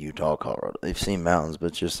have been to Utah, Colorado. They've seen mountains,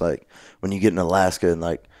 but just when you get in Alaska and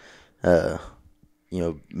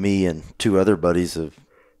me and two other buddies have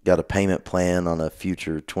got a payment plan on a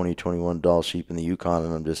future 2021 Doll sheep in the Yukon,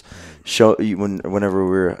 and I'm just whenever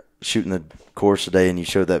we were shooting the course today, and you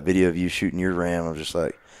showed that video of you shooting your ram, I'm just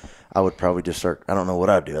like, I would probably just start. I don't know what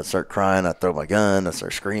I'd do. I'd start crying. I'd throw my gun. I'd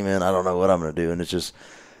start screaming. I don't know what I'm gonna do, and it's just.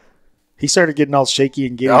 He started getting all shaky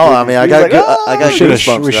and getting. I got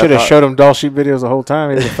goosebumps. We should have showed him doll sheep videos the whole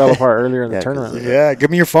time. He fell apart earlier in the tournament. Yeah,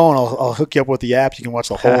 give me your phone. I'll hook you up with the app. You can watch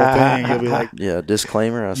the whole thing. You'll be like,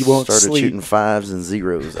 disclaimer. I won't started sleep. shooting 5s and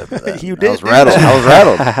 0s after that. You did. I was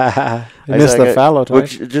rattled. You missed the fallow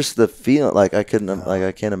twice. Just the feeling, I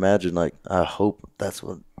can't imagine. I hope that's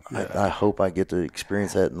what. I hope I get to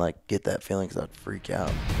experience that and get that feeling because I'd freak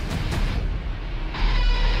out.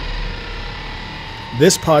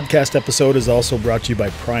 This podcast episode is also brought to you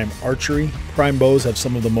by Prime Archery. Prime bows have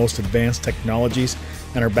some of the most advanced technologies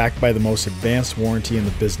and are backed by the most advanced warranty in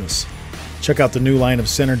the business. Check out the new line of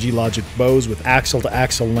Synergy Logic bows with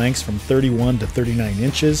axle-to-axle lengths from 31 to 39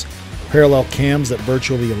 inches, parallel cams that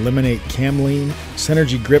virtually eliminate cam lean,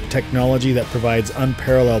 Synergy grip technology that provides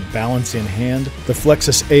unparalleled balance in hand, the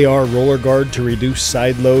Flexus AR roller guard to reduce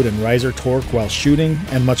side load and riser torque while shooting,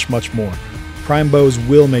 and much, much more. Prime bows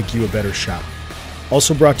will make you a better shot.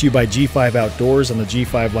 Also brought to you by G5 Outdoors and the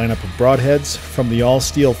G5 lineup of broadheads, from the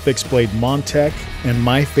all-steel fixed blade Montec and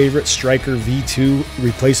my favorite Striker V2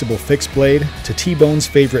 replaceable fixed blade, to T-Bone's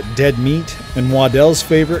favorite Dead Meat and Waddell's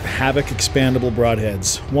favorite Havoc expandable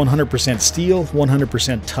broadheads. 100% steel,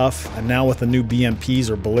 100% tough, and now with the new BMPs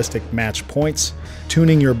or ballistic match points,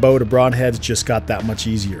 tuning your bow to broadheads just got that much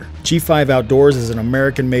easier. G5 Outdoors is an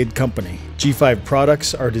American-made company. G5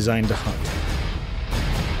 products are designed to hunt.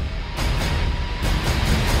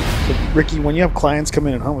 Ricky, when you have clients come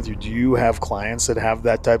in and hunt with you, do you have clients that have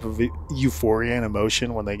that type of euphoria and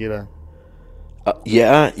emotion when they get a...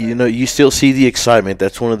 Yeah, you still see the excitement.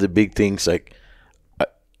 That's one of the big things. I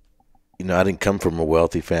didn't come from a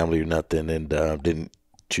wealthy family or nothing, and didn't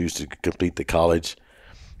choose to complete the college,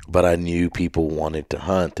 but I knew people wanted to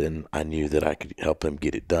hunt, and I knew that I could help them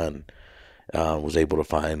get it done. Was able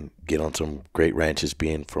to get on some great ranches,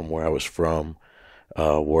 being from where I was from,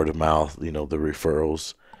 word of mouth, the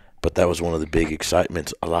referrals. But that was one of the big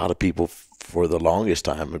excitements. A lot of people, for the longest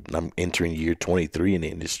time, I'm entering year 23 in the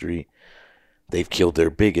industry, they've killed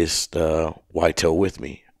their biggest whitetail with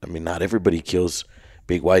me. I mean, not everybody kills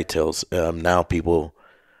big whitetails. Now people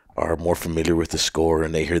are more familiar with the score,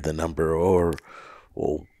 and they hear the number,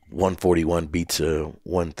 141 beats a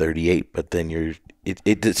 138. But then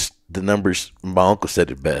the numbers, my uncle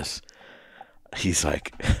said it best. He's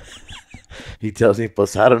like, he tells me,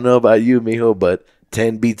 "Pues, I don't know about you, mijo, but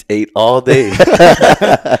 10 beats 8 all day."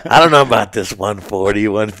 I don't know about this 140,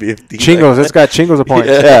 150. Chingos, it's got Chingos a point.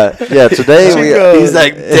 Yeah. Today he's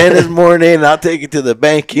like, 10 is more than 8, I'll take it to the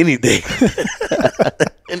bank any day.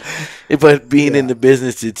 But being in the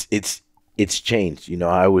business, it's changed.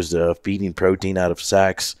 I was feeding protein out of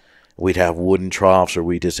sacks we'd have wooden troughs, or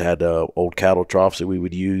we just had old cattle troughs that we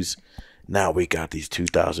would use. Now we got these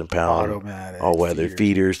 2,000-pound automatic all-weather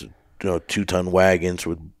feeders, 2-ton wagons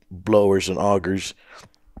with blowers and augers.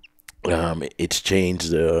 It's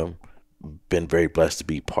changed. Been very blessed to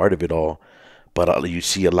be part of it all, but you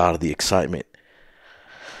see a lot of the excitement.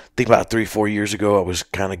 I think about 3-4 years ago, I was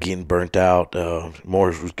kind of getting burnt out. More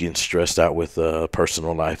was getting stressed out with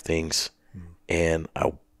personal life things, and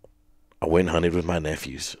I went and hunted with my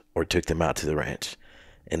nephews or took them out to the ranch,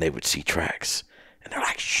 and they would see tracks, and they're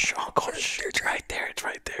like, "Shh, Uncle, it's right there, it's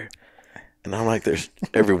right there." And I'm like, "There's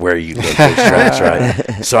everywhere you look, there's tracks,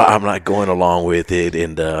 right?" So I'm like going along with it,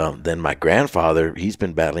 and then my grandfather, he's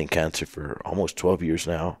been battling cancer for almost 12 years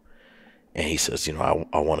now, and he says,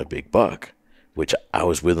 I want a big buck. Which I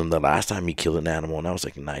was with him the last time he killed an animal, and I was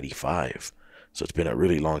like 95. So it's been a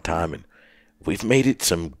really long time. And we've made it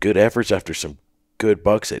some good efforts after some good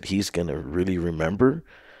bucks that he's going to really remember,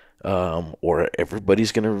 or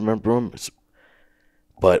everybody's going to remember him.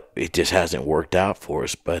 But it just hasn't worked out for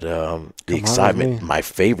us. But the excitement, my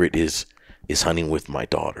favorite is hunting with my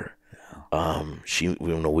daughter.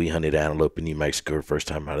 We hunted antelope in New Mexico her first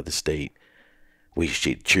time out of the state. We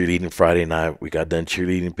cheerleading Friday night. We got done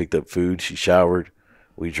cheerleading, picked up food. She showered.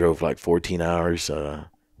 We drove like 14 hours.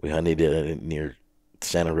 We hunted near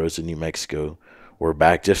Santa Rosa, New Mexico. We're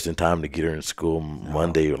back just in time to get her in school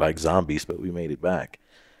Monday like zombies, but we made it back.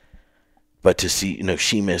 But to see,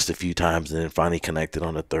 she missed a few times and then finally connected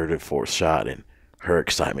on the third or fourth shot, and her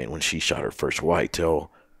excitement when she shot her first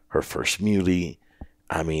whitetail, her first muley.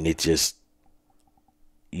 I mean, it just,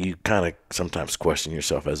 you kind of sometimes question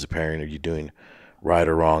yourself as a parent. Are you doing right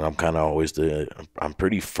or wrong? I'm kind of always I'm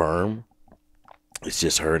pretty firm. It's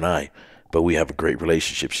just her and I, but we have a great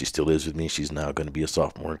relationship. She still lives with me. She's now going to be a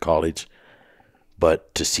sophomore in college.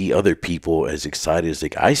 But to see other people as excited as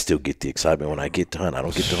I still get the excitement when I get to hunt. I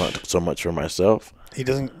don't get to hunt so much for myself. He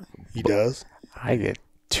doesn't. He does. I get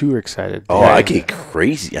too excited. Oh, I get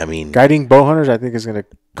crazy. I mean, guiding bow hunters, I think, is going to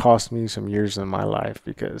cost me some years in my life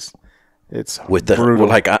because it's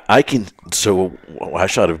brutal. I can. So I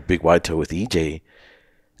shot a big whitetail with EJ.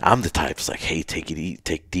 I'm the type that's like, hey, take it easy,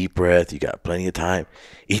 take a deep breath. You got plenty of time.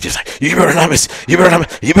 He's just like, you better not miss. You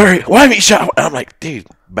better. Why haven't you shot? And I'm like, dude,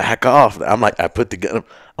 back off. I'm like, I put the gun.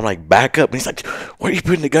 I'm like, back up. And he's like, what are you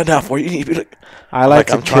putting the gun down for? You need to be like. I like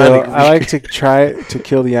to try to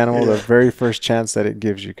kill the animal the very first chance that it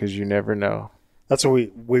gives you, because you never know. That's what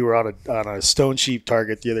we were on a stone sheep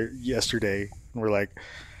target yesterday, and we're like,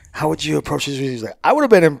 how would you approach this? He's like, I would have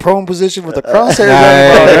been in prone position with the crosshair.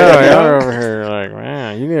 You're over here like,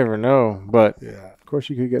 man, you never know. But of course,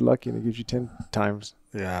 you could get lucky and it gives you 10 times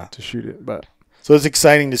to shoot it. But so it's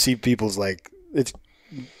exciting to see people's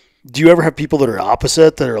do you ever have people that are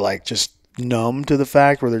opposite, that are like just numb to the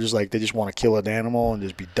fact, where they're just like, they just want to kill an animal and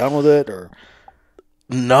just be done with it? Or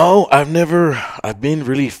no, I've been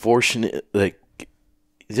really fortunate. Like,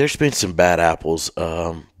 there's been some bad apples,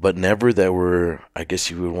 but never that were, I guess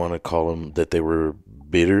you would want to call them, that they were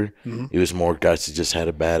bitter. Mm-hmm. It was more guys that just had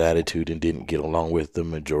a bad attitude and didn't get along with the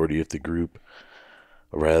majority of the group.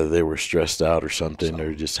 Or rather, they were stressed out or something,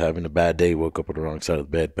 or just having a bad day, woke up on the wrong side of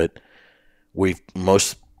the bed. But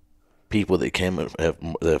most people that that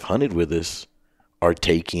have hunted with us are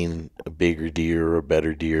taking a bigger deer or a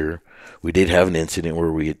better deer. We did have an incident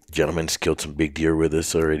where gentlemen killed some big deer with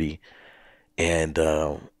us already. And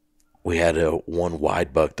we had one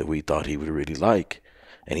wide buck that we thought he would really like.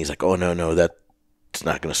 And he's like, oh, no, that's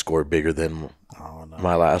not going to score bigger than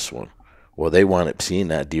my last one. Well, they wound up seeing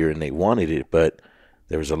that deer and they wanted it, but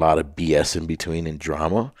there was a lot of BS in between and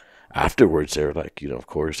drama. Afterwards, they were like, of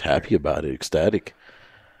course, happy about it, ecstatic.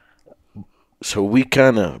 So we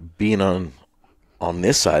kind of, being on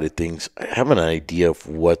this side of things, have an idea of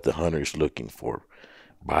what the hunter's looking for.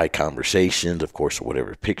 By conversations, of course, or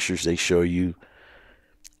whatever pictures they show you.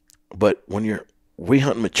 But we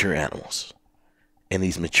hunt mature animals. And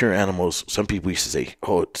these mature animals, some people used to say,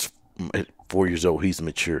 oh, it's 4 years old, he's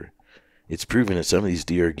mature. It's proven that some of these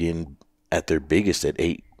deer are getting at their biggest at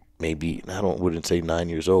 8, maybe, wouldn't say 9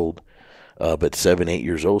 years old, but 7, 8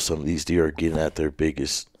 years old, some of these deer are getting at their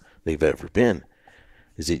biggest they've ever been.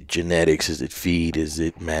 Is it genetics? Is it feed? Is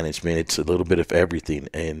it management? It's a little bit of everything.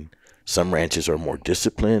 And some ranches are more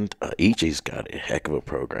disciplined. EJ's got a heck of a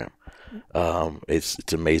program.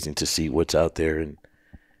 It's amazing to see what's out there, and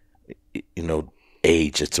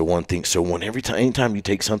age. It's the one thing. So anytime you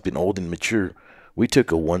take something old and mature, we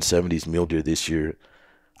took a 170s mule deer this year.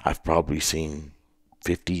 I've probably seen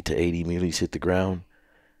 50 to 80 muleys hit the ground,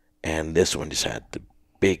 and this one just had the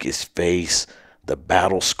biggest face, the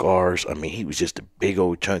battle scars. I mean, he was just a big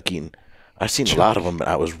old chunky. I've seen a lot of them, but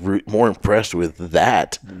I was more impressed with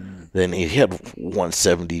that than he had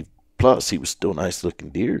 170 plus. He was still a nice looking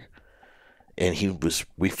deer, and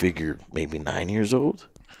we figured maybe 9 years old.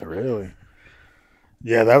 Really?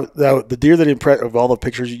 Yeah, that the deer that impressed of all the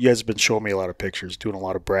pictures. You guys have been showing me a lot of pictures, doing a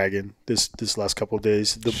lot of bragging this last couple of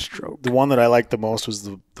days. The one that I liked the most was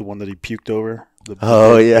the one that he puked over.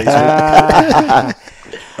 I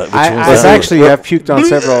actually have puked on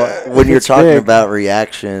several. When you're talking about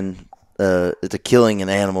reaction to killing an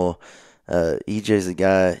animal, EJ's a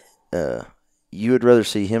guy. You would rather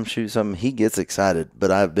see him shoot something. He gets excited, but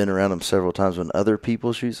I've been around him several times when other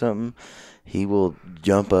people shoot something. He will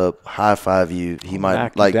jump up, high five you. He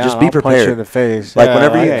might just be prepared. Punch you in the face. Like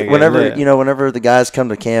whenever the guys come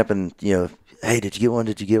to camp and hey, did you get one?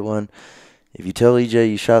 Did you get one? If you tell EJ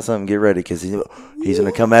you shot something, get ready because he's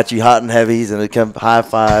going to come at you hot and heavy. He's going to come high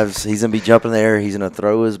fives. He's going to be jumping in the air. He's going to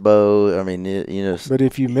throw his bow. I mean, But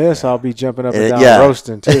if you miss, I'll be jumping up and down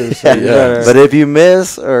roasting too. So But if you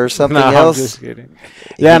miss or something else. I'm just kidding.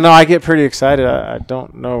 Yeah, no, I get pretty excited. I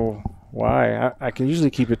don't know why. I can usually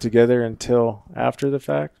keep it together until after the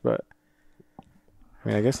fact, but I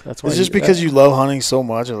mean, I guess that's why. It's just because you love hunting so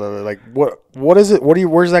much. Like, what is it?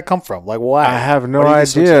 Where does that come from? Like, why? I have no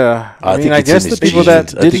idea. I mean, I guess the people that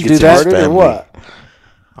didn't do that, or what?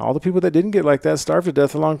 All the people that didn't get like that starved to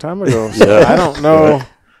death a long time ago. So I don't know.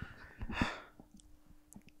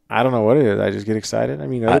 I don't know what it is. I just get excited. I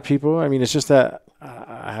mean, other people. I mean, it's just that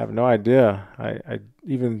I have no idea. I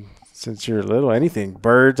even since you're little, anything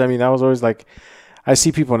birds. I mean, I was always like, I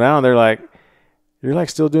see people now and they're like, you're like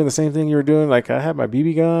still doing the same thing you were doing. Like I had my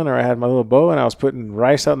BB gun or I had my little bow and I was putting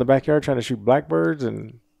rice out in the backyard trying to shoot blackbirds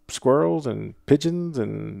and squirrels and pigeons,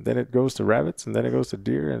 and then it goes to rabbits and then it goes to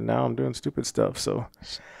deer, and now I'm doing stupid stuff. So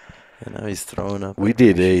and now he's throwing up. We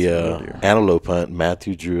did a antelope hunt.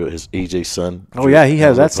 Matthew drew his AJ's son. Oh yeah, he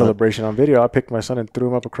has that celebration on video. I picked my son and threw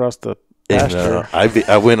him up across the pasture.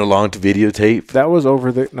 I went along to videotape. That was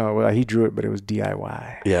over he drew it, but it was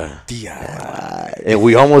DIY. Yeah, DIY. And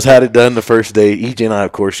we almost had it done the first day. EJ and I,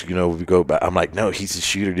 of course, we go back. I'm like, no, he's a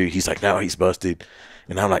shooter, dude. He's like, no, he's busted.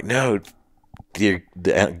 And I'm like, no, the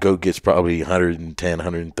goat gets probably 110,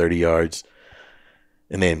 130 yards.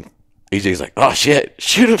 And then EJ's like, oh shit,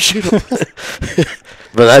 shoot him.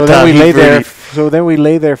 But that time then we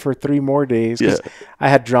lay there for 3 more days. Yeah. I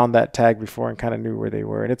had drawn that tag before and kind of knew where they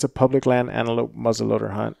were. And it's a public land antelope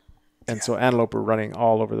muzzleloader hunt. And so antelope are running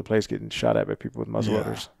all over the place getting shot at by people with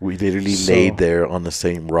muzzleloaders. We literally laid there on the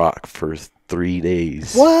same rock for 3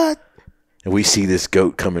 days. What? And we see this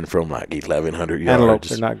goat coming from like 1,100 yards. Antelopes,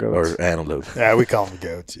 they're not goats. Or antelope. Yeah, we call them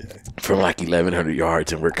goats, yeah. From like 1,100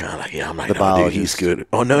 yards, and we're kind of like, I'm like, no, dude, he's good.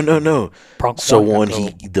 Oh, no.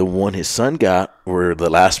 So his son got were the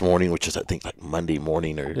last morning, which is I think like Monday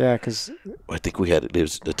morning or. Yeah, because. I think we had it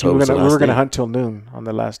was the we were going to hunt till noon on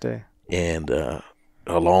the last day. And a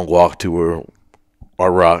long walk to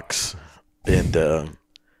our rocks, and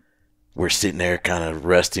we're sitting there kind of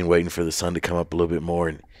resting, waiting for the sun to come up a little bit more,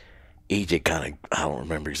 and EJ kind of, I don't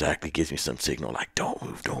remember exactly, gives me some signal like, don't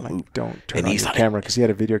move. Don't turn on your camera, because he had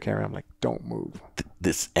a video camera. I'm like, don't move.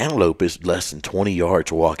 This antelope is less than 20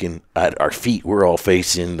 yards walking at our feet. We're all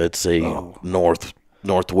facing, let's say,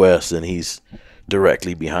 northwest, and he's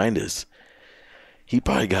directly behind us. He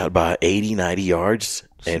probably got about 80, 90 yards,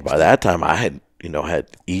 and by that time I had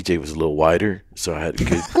EJ was a little wider, so I had a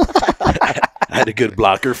good I had a good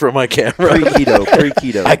blocker for my camera.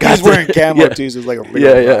 Pre-keto. He's wearing camo too, so it's like a big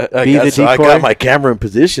I got my camera in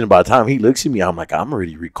position. By the time he looks at me, I'm like, I'm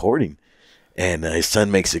already recording. And his son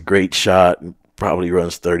makes a great shot, probably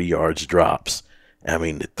runs 30 yards, drops. I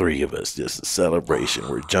mean, the 3 of us, just a celebration.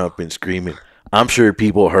 We're jumping, screaming. I'm sure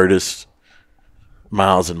people heard us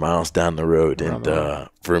miles and miles down the road. And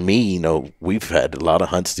for me, we've had a lot of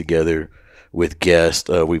hunts together with guests.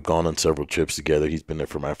 We've gone on several trips together. He's been there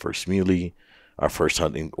for my first muley. My first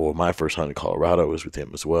hunt in Colorado was with him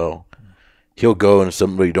as well. He'll go, and if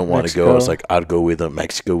somebody don't want to go, it's like I'd go with him.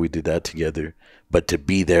 Mexico, we did that together. But to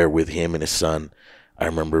be there with him and his son, I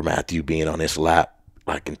remember Matthew being on his lap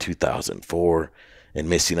like in 2004 and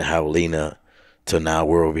missing a javelina. So now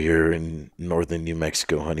we're over here in northern New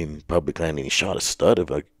Mexico hunting public land, and he shot a stud of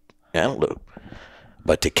an antelope.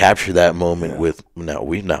 But to capture that moment we've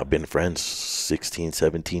now been friends 16,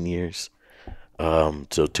 17 years.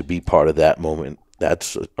 So to be part of that moment,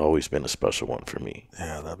 that's always been a special one for me.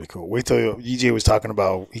 Yeah, that'd be cool. Wait till EJ was talking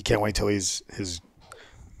about he can't wait till he's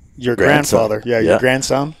your grandfather. Yeah, your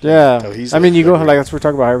grandson. Yeah. So you go like that's we're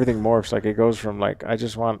talking about how everything morphs. Like it goes from like I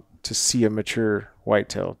just want to see a mature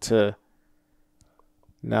whitetail to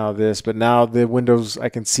now this, but now the windows I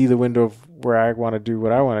can see the window of where I want to do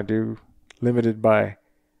what I want to do, limited by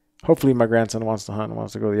hopefully my grandson wants to hunt and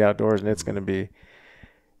wants to go to the outdoors, and it's going to be,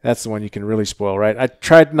 that's the one you can really spoil, right? I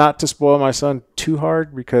tried not to spoil my son too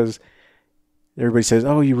hard because everybody says,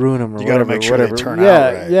 "Oh, you ruin them," or you whatever. You got to make sure whatever. they turn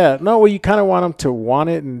out right. Yeah. No, well, you kind of want them to want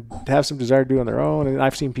it and have some desire to do it on their own. And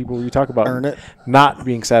I've seen people, you talk about earn it, not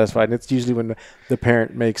being satisfied, and it's usually when the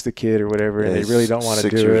parent makes the kid or whatever, and they really don't want to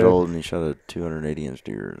do it. 6 years old, and he shot a 280-inch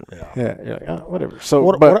deer. Yeah, you're like, oh, whatever. So,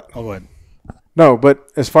 oh, go ahead. No, but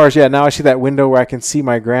as far as now I see that window where I can see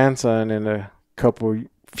my grandson in a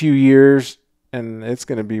few years, and it's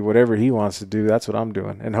going to be whatever he wants to do. That's what I'm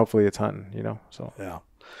doing, and hopefully it's hunting. So yeah,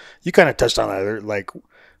 you kind of touched on that, like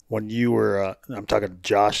when you were. I'm talking to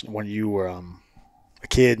Josh when you were a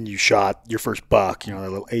kid and you shot your first buck. That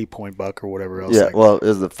little 8-point buck or whatever else. Yeah, well,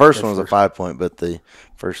 the first one was a 5-point, but the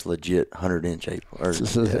first legit 100-inch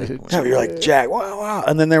 8-point. Yeah, you're like, Jack, wow.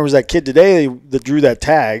 And then there was that kid today that drew that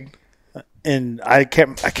tag. And I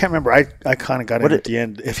can't remember. I kind of got in at the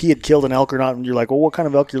end if he had killed an elk or not. And you're like, well, what kind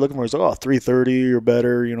of elk you're looking for? He's like, oh, 330 or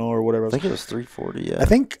better, or whatever. I think it was 340. Yeah. I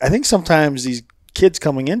think sometimes these kids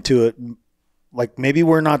coming into it, like maybe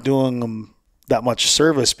we're not doing them that much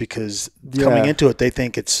service because coming into it they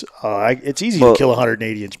think it's easy to kill a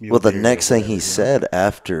 180-inch mule. Well, the next thing he said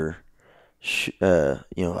after,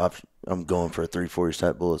 I'm going for a 340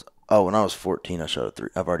 type bull is, oh, when I was 14, I've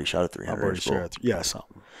already shot a 300-inch bull. Yeah,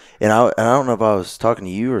 something. And I don't know if I was talking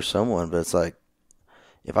to you or someone, but it's like,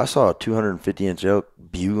 if I saw a 250-inch elk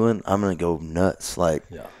bugling, I'm going to go nuts. Like,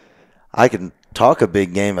 I can talk a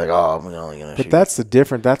big game, like, oh, I'm only going to shoot. But that's the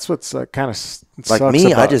difference. That's what's kind of like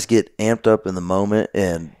me, I just get amped up in the moment.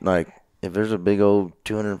 And, like, if there's a big old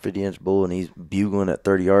 250-inch bull and he's bugling at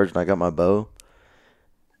 30 yards and I got my bow.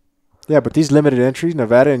 Yeah, but these limited entries,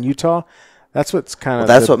 Nevada and Utah, that's what's kind of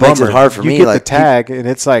that's what makes it hard for me. You get the tag, and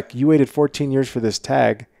it's like you waited 14 years for this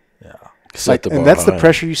tag. Yeah. And that's the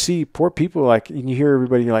pressure you see. Poor people, and you hear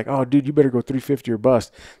everybody, you're like, oh, dude, you better go 350 or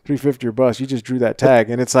bust. 350 or bust. You just drew that tag.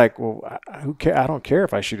 And it's like, well, who care? I don't care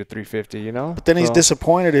if I shoot a 350, But then he's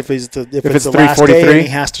disappointed if it's the last 343 day and he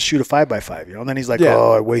has to shoot a 5x5, And then he's like,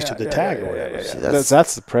 oh, I wasted the tag or whatever.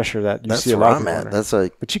 That's the pressure that you see a lot of. That's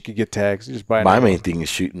like, but you could get tags. You just buy my main thing is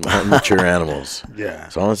shooting mature animals. Yeah.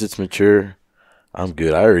 As long as it's mature, I'm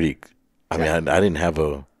good. I didn't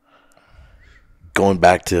have going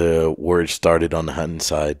back to where it started on the hunting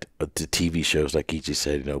side, the TV shows, like EJ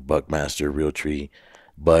said, Buckmaster, Realtree,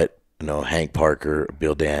 but, Hank Parker,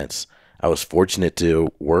 Bill Dance. I was fortunate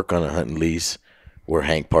to work on a hunting lease where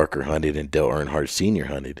Hank Parker hunted and Dale Earnhardt Sr.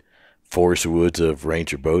 hunted. Forrest Woods of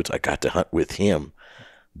Ranger Boats, I got to hunt with him.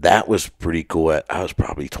 That was pretty cool. I was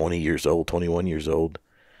probably 21 years old.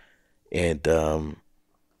 And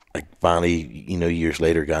I finally, years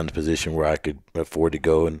later got in a position where I could afford to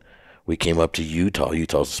go, and we came up to Utah.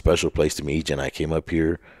 Utah's a special place to me, and I came up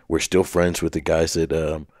here. We're still friends with the guys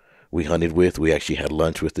that we hunted with. We actually had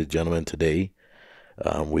lunch with the gentleman today.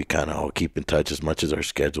 We kind of all keep in touch as much as our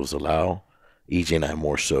schedules allow. EJ and I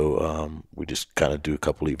more so. We just kind of do a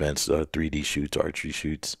couple events, 3D shoots, archery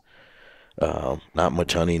shoots. Not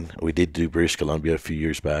much hunting. We did do British Columbia a few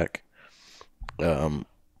years back.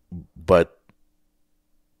 But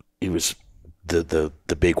it was the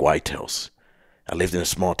big whitetails. I lived in a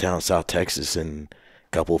small town in South Texas, and a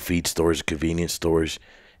couple of feed stores, convenience stores.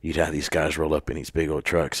 You'd have these guys roll up in these big old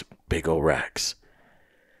trucks, big old racks.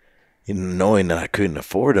 And knowing that I couldn't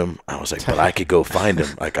afford them, I was like, but I could go find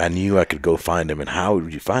them. Like, I knew I could go find them. And how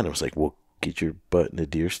would you find them? I was like, well, get your butt in a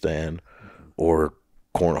deer stand or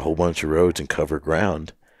corn a whole bunch of roads and cover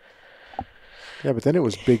ground. Yeah, but then it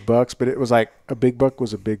was big bucks, but it was like a big buck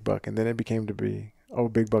was a big buck, and then it became to be, oh,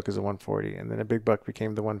 big buck is a 140, and then a big buck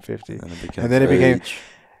became the 150,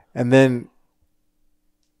 and then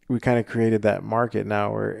we kind of created that market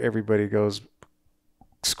now where everybody goes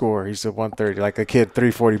score. He's a 130, like a kid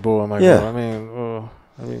 340 bull. I'm like,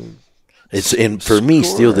 it's and for me,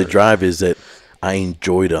 still the drive is that I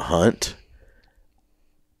enjoy to hunt.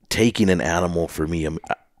 Taking an animal for me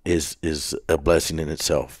is a blessing in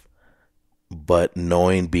itself. But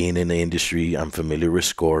knowing, being in the industry, I'm familiar with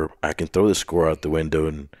score. I can throw the score out the window,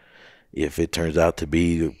 and if it turns out to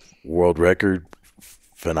be a world record,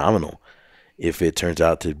 phenomenal. If it turns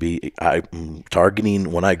out to be, I'm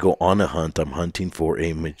targeting, when I go on a hunt, I'm hunting for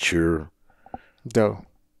a mature doe.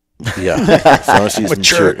 Yeah, as long as she's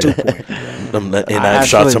mature. 2-point. And I've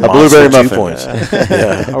shot some monster monster 2 points.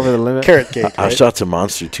 Yeah. Over the limit. Carrot cake. I've shot some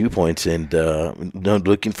monster 2 points, and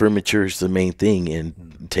looking for mature is the main thing.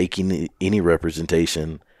 And taking any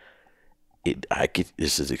representation,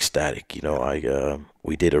 this is ecstatic.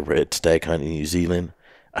 We did a red stag hunt in New Zealand.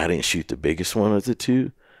 I didn't shoot the biggest one of the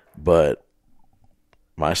two, but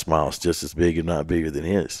my smile is just as big, if not bigger, than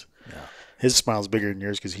his. His smile's bigger than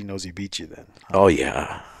yours because he knows he beat you then. Oh,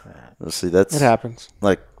 yeah. Let's see, that's it happens.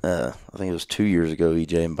 like I think it was 2 years ago.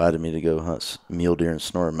 EJ invited me to go hunt mule deer and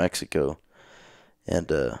snore in Mexico,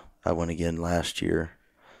 and I went again last year.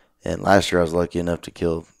 And last year I was lucky enough to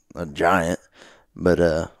kill a giant,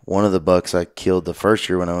 but one of the bucks I killed the first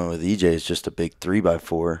year when I went with EJ is just a big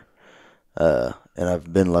 3x4, and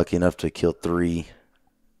I've been lucky enough to kill 3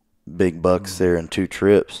 big bucks there in 2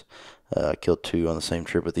 trips. I killed 2 on the same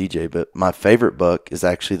trip with EJ, but my favorite buck is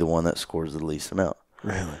actually the one that scores the least amount.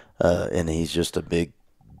 Really? And he's just a big,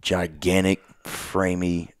 gigantic,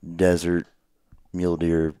 framey desert mule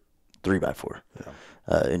deer 3x4. Yeah.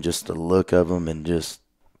 And just the look of him, and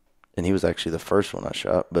he was actually the first one I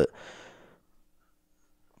shot, but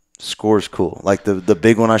scores cool. Like the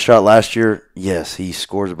big one I shot last year, yes, he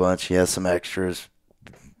scores a bunch. He has some extras.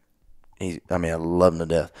 I love him to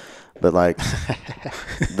death. But like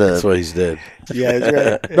that's why he's dead. Yeah,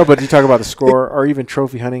 that's right. No, but you talk about the score or even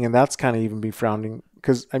trophy hunting, and that's kind of even be frowning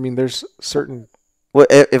because there's certain. Well,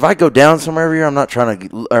 if I go down somewhere every year, I'm not trying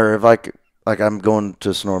to, or if I'm going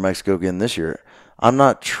to Sonora, Mexico again this year, I'm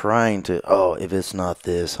not trying to. Oh, if it's not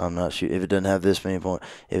this, I'm not shooting. If it doesn't have this many points,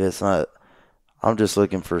 if it's not, I'm just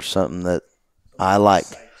looking for something that I like.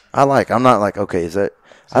 I'm not like, okay, is that?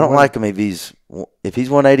 I don't like him if he's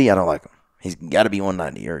 180. I don't like him. He's got to be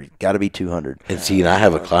 190 or he's got to be 200. And see, I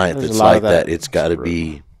have a client that's like that. It's got to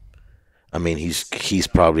be. I mean, he's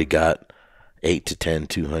probably got 8 to 10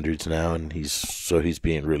 200s now, and he's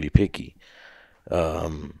being really picky.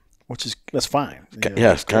 That's fine.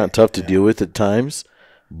 Yeah, it's kind of tough to deal with at times,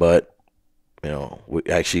 but we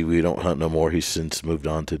don't hunt no more. He's since moved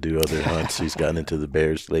on to do other hunts. He's gotten into the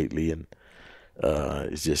bears lately, and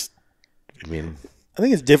it's just, I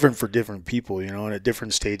think it's different for different people, and at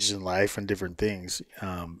different stages in life and different things.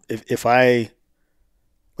 If I,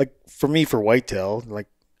 like for me, for whitetail, like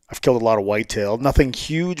I've killed a lot of whitetail, nothing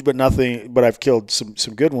huge, but I've killed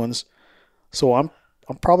some good ones. So I'm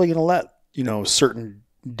probably going to let, certain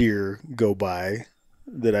deer go by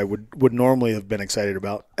that I would normally have been excited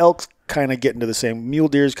about. Elk kind of get into the same, mule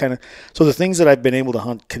deer's kind of, so the things that I've been able to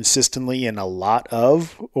hunt consistently and a lot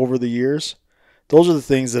of over the years, those are the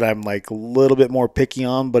things that I'm like a little bit more picky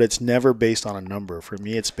on, but it's never based on a number. For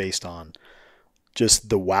me, it's based on just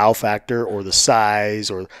the wow factor or the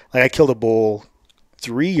size, or like I killed a bull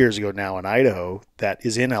 3 years ago now in Idaho that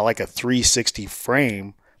is in a 360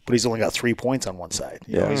 frame, but he's only got 3 points on one side.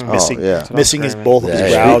 He's missing his both of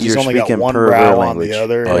his brows. He's only got one brow on the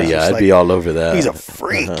other. Oh yeah, I'd be all over that. He's a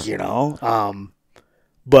freak,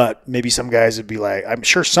 But maybe some guys would be like, I'm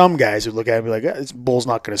sure some guys would look at it and be like, this bull's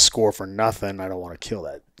not going to score for nothing. I don't want to kill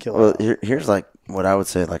that. Well, here's like what I would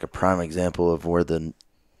say, like a prime example of where the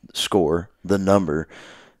score, the number,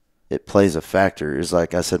 it plays a factor. Is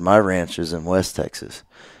like I said, my ranch is in West Texas.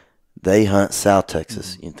 They hunt South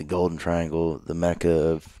Texas, the Golden Triangle, the mecca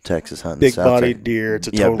of Texas hunting. Big-bodied deer. It's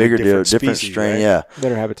a totally bigger different deer, different species, strain. right? Yeah,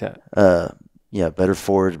 better habitat. Better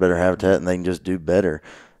forage, better habitat, and they can just do better.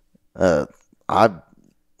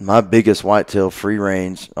 My biggest whitetail free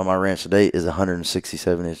range on my ranch today is a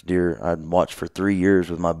 167-inch deer I'd watched for 3 years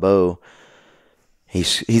with my bow.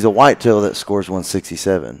 He's a whitetail that scores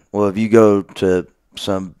 167. Well, if you go to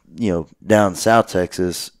some, down South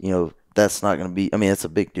Texas, that's not going to be – it's a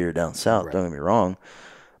big deer down south, right. Don't get me wrong.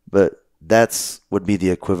 But would be the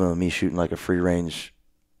equivalent of me shooting like a free range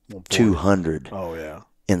 200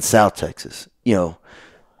 in South Texas,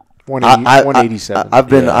 187. I've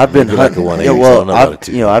been hunting.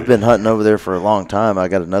 I've been hunting over there for a long time. I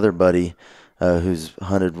got another buddy who's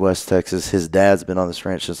hunted West Texas. His dad's been on this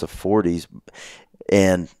ranch since the 40s,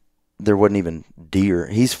 and there wasn't even deer.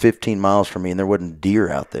 He's 15 miles from me, and there wasn't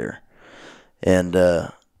deer out there. And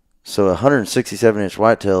so a 167-inch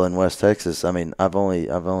whitetail in West Texas. I've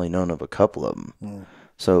only known of a couple of them. Mm.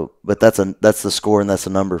 So, but that's the score, and that's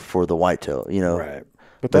the number for the whitetail. Right.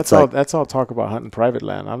 But that's all talk about hunting private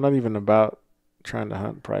land. I'm not even about trying to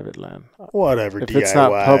hunt private land. Whatever, if DIY. It's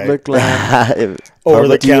not public land. Over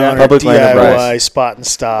the counter, public DIY, spot and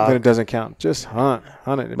stop. Then it doesn't count. Just hunt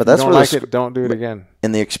it. If but that's you don't like it, don't do it again.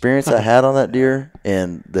 And the experience I had on that deer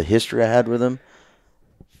and the history I had with him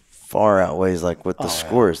far outweighs like what the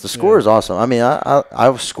score is. The score is awesome.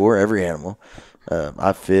 I score every animal.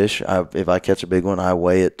 I fish. If I catch a big one, I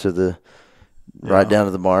weigh it to the right down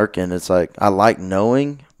to the mark, and it's like I like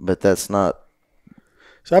knowing, but that's not.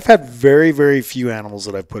 So I've had very, very few animals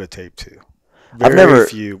that I've put a tape to. Very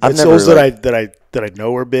few. It's those that I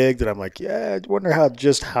know are big that I'm like, I wonder how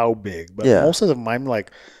big. But most of them I'm like,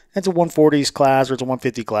 it's a 140s class or it's a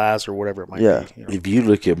 150 class or whatever it might be. If you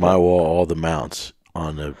look at my wall, all the mounts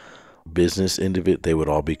on the business end of it, they would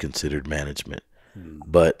all be considered management.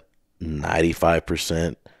 But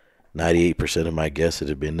 95%, 98% of my guests that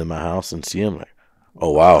have been to my house and see them like,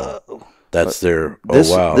 oh wow, that's their.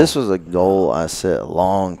 Oh wow. This was a goal I set a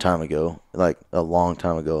long time ago,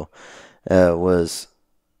 was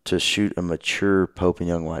to shoot a mature Pope and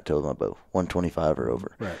Young whitetail with my bow, 125 or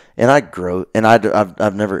over. Right. And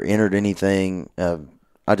I've never entered anything.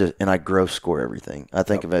 I gross score everything. I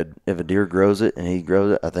think if a deer grows it and he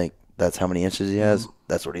grows it, I think that's how many inches he has.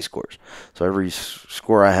 That's what he scores. So every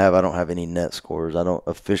score I have, I don't have any net scores. I don't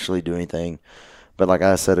officially do anything. But like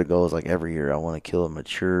I set a goal is like every year I want to kill a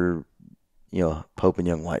mature, Pope and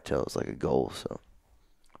Young whitetail is like a goal. So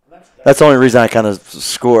that's the only reason I kind of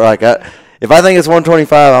score. Like if I think it's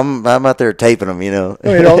 125, I'm out there taping them.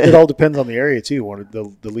 It all depends on the area too. One of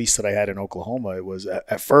the lease that I had in Oklahoma, it was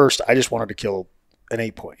at first I just wanted to kill an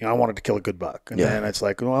 8-point. I wanted to kill a good buck, and then it's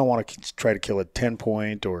like, I want to try to kill a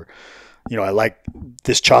 10-point, or I like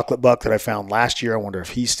this chocolate buck that I found last year. I wonder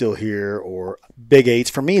if he's still here, or big 8s.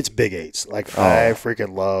 For me, it's big 8s. Like I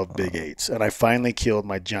freaking love big 8s, and I finally killed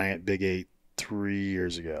my giant big 8 3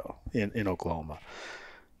 years ago in Oklahoma.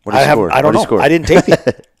 What did he score? I don't know. I didn't tape him.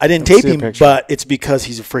 I didn't tape him, but it's because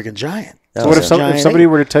he's a freaking giant. So what if somebody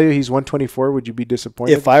were to tell you he's 124? Would you be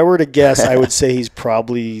disappointed? If I were to guess, I would say he's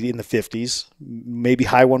probably in the 50s, maybe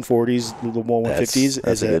high 140s, a little more 150s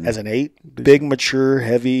as an 8. Big, mature,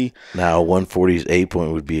 heavy. Now, 140's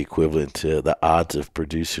 8-point would be equivalent to the odds of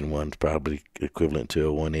producing one, probably equivalent to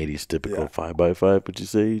a 180's typical 5x5. Would you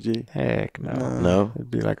say, EJ? Heck no. No? It'd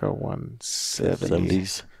be like a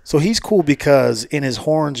 170s. So he's cool because in his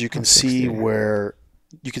horns you can see where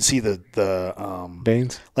you can see the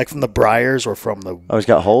veins, like from the briars or from the. Oh, he's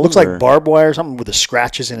got holes. Looks like barbed wire or something with the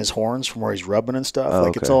scratches in his horns from where he's rubbing and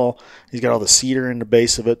stuff. It's all. He's got all the cedar in the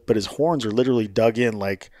base of it, but his horns are literally dug in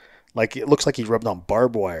like it looks like he rubbed on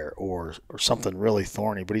barbed wire or something really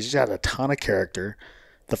thorny. But he's got a ton of character.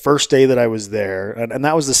 The first day that I was there, and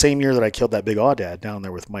that was the same year that I killed that big aoudad down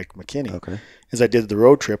there with Mike McKinney. Okay. As I did the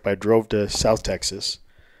road trip, I drove to South Texas.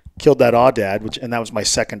 Killed that aoudad, and that was my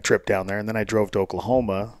second trip down there. And then I drove to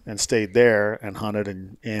Oklahoma and stayed there and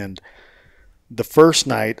hunted. And the first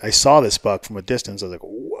night I saw this buck from a distance. I was like,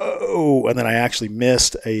 whoa. And then I actually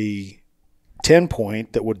missed a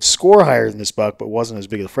 10-point that would score higher than this buck, but wasn't as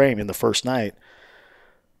big of a frame in the first night.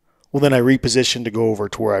 Well, then I repositioned to go over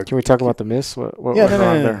to where I... Can we talk about the miss? What went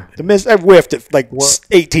on there? The miss, I whiffed it like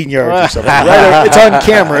 18 yards or something. Right, it's on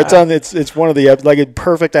camera. It's one of the... Like, it's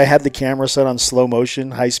perfect. I had the camera set on slow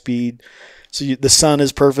motion, high speed. So the sun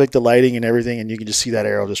is perfect, the lighting and everything, and you can just see that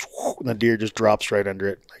arrow just... And the deer just drops right under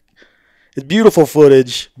it. Like, it's beautiful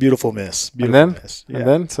footage, beautiful miss. Beautiful miss. Yeah. And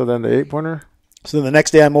then? So then the 8-pointer? So then the next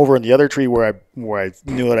day I'm over in the other tree where I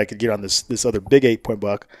knew that I could get on this other big 8-point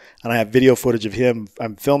buck, and I have video footage of him.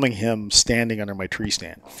 I'm filming him standing under my tree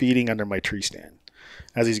stand, feeding under my tree stand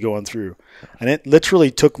as he's going through. And it literally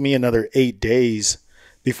took me another 8 days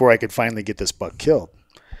before I could finally get this buck killed.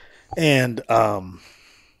 And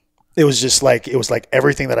it was like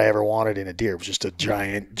everything that I ever wanted in a deer. It was just a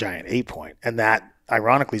giant 8-point. And that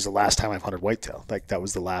ironically is the last time I've hunted whitetail. Like that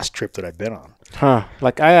was the last trip that I've been on. Huh.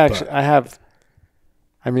 Like I've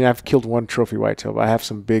killed one trophy whitetail, but I have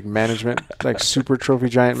some big management, like super trophy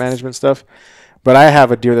giant management stuff. But I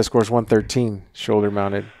have a deer that scores 113 shoulder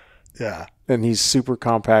mounted. Yeah. And he's super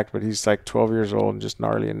compact, but he's like 12 years old and just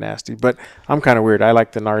gnarly and nasty. But I'm kind of weird. I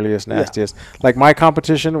like the gnarliest, nastiest. Yeah. Like my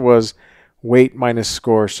competition was weight minus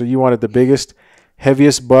score. So you wanted the biggest,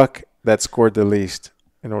 heaviest buck that scored the least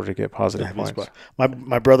in order to get positive points.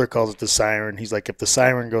 My brother calls it the siren. He's like, if the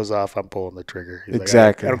siren goes off, I'm pulling the trigger. He's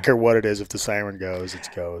exactly. Like, I don't care what it is. If the siren goes, it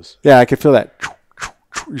goes. Yeah, I could feel that.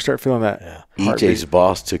 You start feeling that. Yeah. EJ's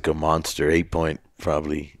boss took a monster 8-point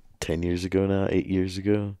probably 10 years ago now, 8 years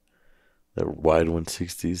ago. The wide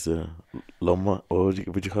 160s, Loma. What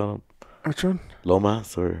would you call them? Which one?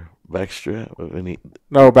 Lomas or backstrap?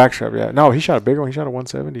 No, backstrap, yeah. No, he shot a big one. He shot a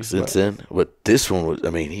 170. Since then? But this one was,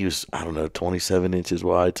 he was, 27 inches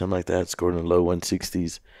wide, something like that, scored in the low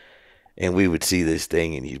 160s. And we would see this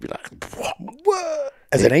thing, and he'd be like, what?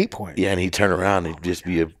 As an 8-point? Yeah, and he'd turn around and just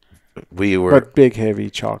be But big, heavy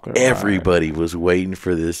chocolate. Everybody was waiting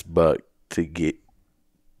for this buck to get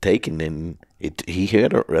taken, and I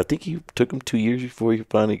think he took him 2 years before he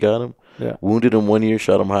finally got him. Yeah. Wounded him 1 year,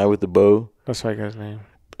 shot him high with the bow. That's my guy's name.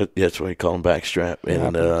 That's why he called him backstrap.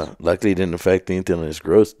 And luckily it didn't affect anything on his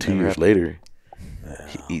growth. 2 years later,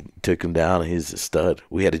 he took him down, and he's a stud.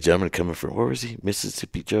 We had a gentleman coming from, where was he?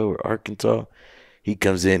 Mississippi Joe or Arkansas? He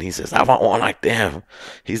comes in, he says, I want one like them.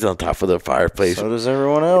 He's on top of the fireplace. So does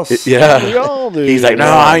everyone else. Yeah. We all do. He's like, no,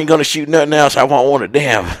 I ain't going to shoot nothing else. I want one of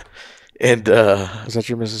them. And is that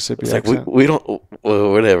your Mississippi accent? Like, we don't,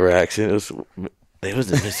 whatever accent. It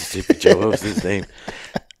was in Mississippi, Joe. What was his name?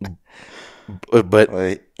 But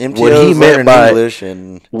Wait, what he meant by English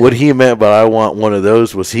and what he meant by I want one of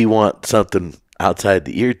those was he want something outside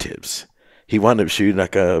the ear tips. He wound up shooting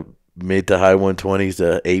like a mid to high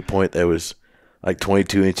 120s, 8-point that was like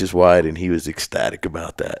 22 inches wide, and he was ecstatic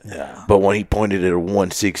about that. Yeah. But when he pointed at a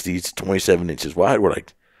 160, it's 27 inches wide, we're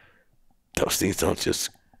like, those things don't just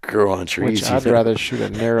grow on trees. Which I'd rather shoot a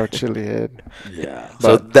narrow chili head. Yeah.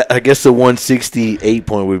 So I guess the 160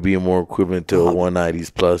 8-point would be more equivalent to a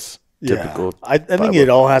 190s plus typical. I think it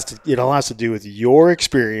all has to do with your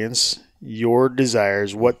experience, your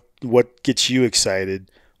desires, what gets you excited,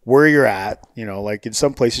 where you're at. You know, like in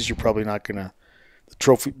some places you're probably not gonna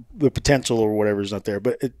the potential or whatever is not there,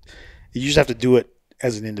 but you just have to do it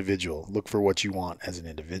as an individual. Look for what you want as an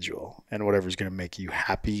individual, and whatever's going to make you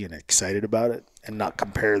happy and excited about it, and not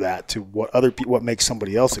compare that to what makes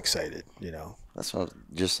somebody else excited. You know, that's what,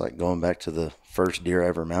 just like going back to the first deer I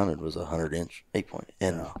ever mounted was a 100-inch 8-point,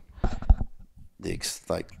 and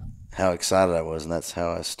like how excited I was, and that's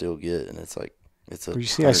how I still get. And it's like it's a. You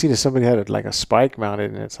see, I see that somebody had like a spike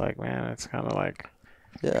mounted, and it's like, man, it's kind of like.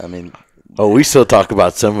 Yeah, I mean. Oh, we still talk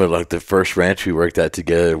about some of like the first ranch we worked at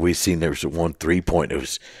together. We seen there was one 3-point. It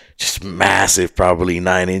was just massive, probably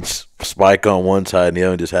 9-inch spike on one side, and the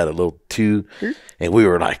other one just had a little 2. And we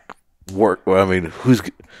were like,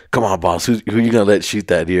 come on, boss, who you gonna let shoot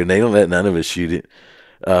that deer? And they don't let none of us shoot it.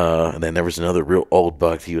 And then there was another real old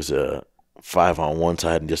buck. He was a 5 on one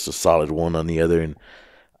side and just a solid 1 on the other. And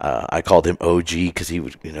I called him OG because he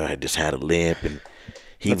was, had just had a limp, and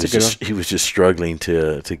he was just struggling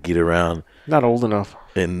to get around. Not old enough.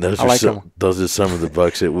 And those are some of the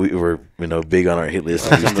bucks that we were big on our hit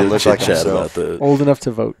list. We still chat about the old enough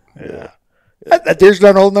to vote. Yeah, that deer's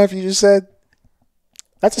not old enough. You just said.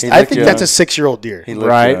 I think that's a 6-year-old deer.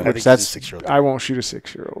 Right. I think that's a 6-year-old deer. I won't shoot a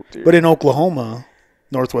 6-year-old deer. But in Oklahoma,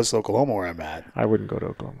 northwest Oklahoma, where I'm at, I wouldn't go to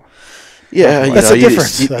Oklahoma. Yeah, that's the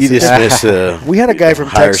difference. You dismiss we had a guy from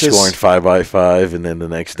higher Texas scoring 5x5, and then the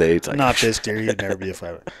next day it's like not this deer. He'd never be a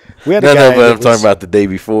 5. We had but I'm talking about the day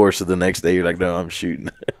before. So the next day you're like, no, I'm shooting.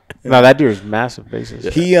 No, that deer is massive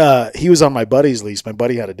basis. He was on my buddy's lease. My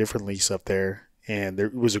buddy had a different lease up there, and there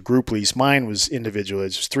was a group lease. Mine was individual.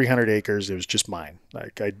 It was 300 acres. It was just mine.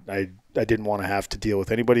 Like I didn't want to have to deal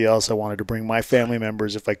with anybody else. I wanted to bring my family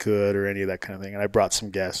members if I could, or any of that kind of thing. And I brought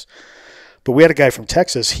some guests. But we had a guy from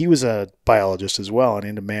Texas. He was a biologist as well and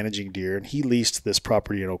into managing deer, and he leased this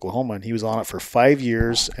property in Oklahoma, and he was on it for 5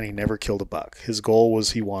 years, and he never killed a buck. His goal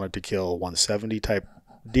was he wanted to kill 170 type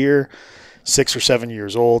deer, 6 or 7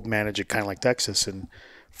 years old, manage it kind of like Texas. And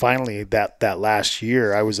finally, that last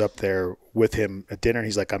year, I was up there with him at dinner, and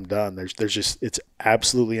he's like, I'm done. There's just, it's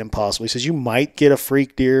absolutely impossible. He says, you might get a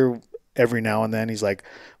freak deer every now and then. He's like,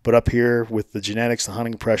 but up here with the genetics, the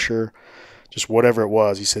hunting pressure, just whatever it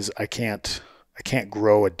was, he says, I can't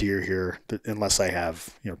grow a deer here unless I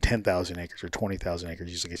have 10,000 acres or 20,000 acres.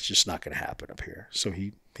 He's like, it's just not going to happen up here. So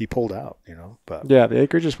he pulled out, But yeah, the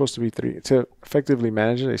acreage is supposed to be 3 to effectively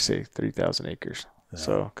manage it. They say 3,000 acres. Yeah.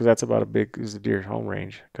 So because that's about as the deer's home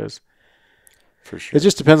range. Because for sure, it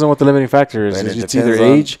just depends on what the limiting factor is. It's either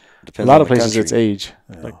age. A lot of places it's age.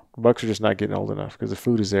 Yeah. Like bucks are just not getting old enough because the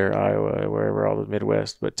food is there. Iowa, wherever, all the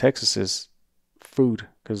Midwest, but Texas is food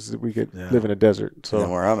because we could live in a desert. So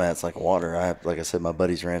and where I'm at, it's like water. Like I said, my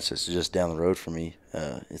buddy's ranch is just down the road from me.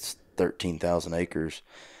 It's 13,000 acres,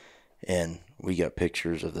 and we got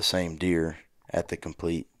pictures of the same deer at the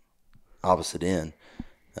complete opposite end.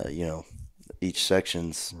 Each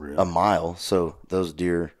section's a mile, so those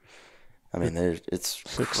deer. I mean, it's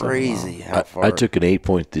crazy how far. I took an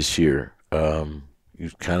 8-point this year. He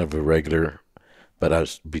was kind of a regular, but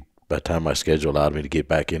by the time my schedule allowed me to get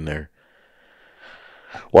back in there.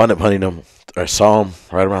 Wound up hunting him. I saw him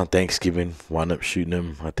right around Thanksgiving. Wound up shooting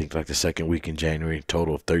him, I think, like the second week in January.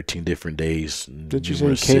 Total of 13 different days. Did you say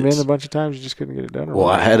he came in a bunch of times? You just couldn't get it done? Well,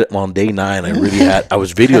 I had it on day 9. I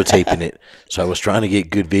was videotaping it. So I was trying to get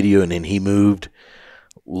good video, and then he moved.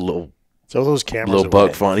 So those cameras little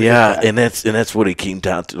buck fun. Yeah, and that's what it came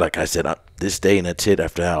down to. Like I said, this day, and that's it.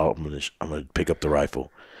 After that, I'm gonna pick up the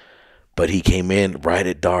rifle. But he came in right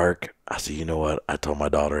at dark. I said, you know what? I told my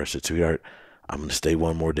daughter, I said, sweetheart, I'm going to stay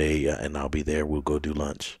one more day, and I'll be there. We'll go do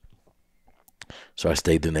lunch. So I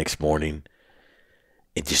stayed the next morning.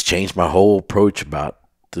 It just changed my whole approach about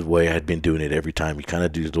the way I had been doing it every time. You kind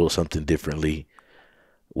of do a little something differently.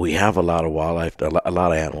 We have a lot of wildlife, a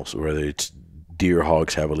lot of animals, whether it's deer,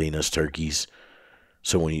 hogs, javelinas, turkeys.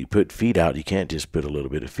 So when you put feed out, you can't just put a little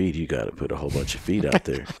bit of feed. You got to put a whole bunch of feed out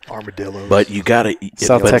there. Armadillos. But you got to.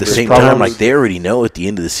 But at the same time, like they already know at the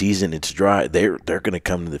end of the season it's dry. They're going to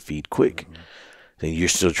come to the feed quick. Mm-hmm. then you're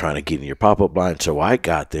still trying to get in your pop-up blind. So I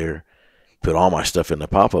got there, put all my stuff in the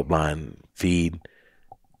pop-up blind, feed,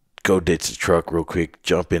 go ditch the truck real quick,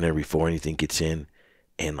 jump in there before anything gets in,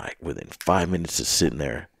 and like within 5 minutes of sitting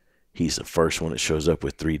there, he's the first one that shows up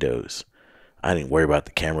with 3 does. I didn't worry about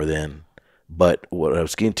the camera then, but what I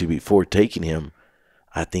was getting to before taking him,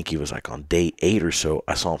 I think he was like on day 8 or so,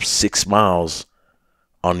 I saw him 6 miles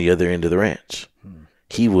on the other end of the ranch.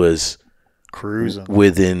 He was cruising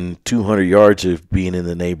within 200 yards of being in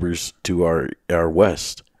the neighbors to our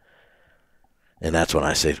west. And that's when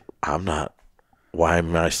I said, why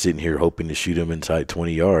am I sitting here hoping to shoot him inside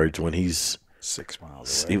 20 yards when he's 6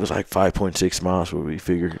 miles away? He was like 5.6 miles, what we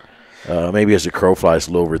figured. Maybe as a crow flies,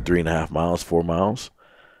 a little over 3.5 miles, 4 miles.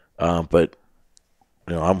 But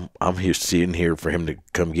you know, I'm here sitting here for him to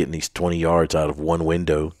come getting these 20 yards out of one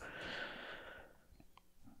window.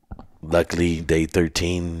 Luckily, day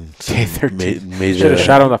 13. Day 13. Should have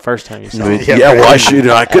shot him the first time you saw him. Yeah, well, I should.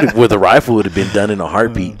 I could have with a rifle. Would have been done in a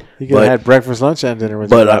heartbeat. You could have had breakfast, lunch, and dinner with.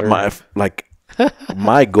 But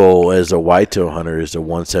my goal as a whitetail hunter is a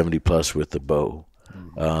 170 plus with the bow.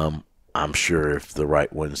 I'm sure if the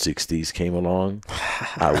right 160s came along,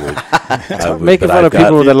 I would. Making fun of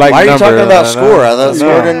people that like. Why are you talking about score? I thought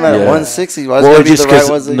score didn't matter. 160. Why well, just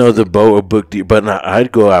because the bow or book, but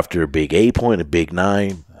I'd go after a big 8-point, a big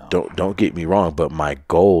 9. Don't get me wrong, but my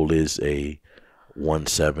goal is a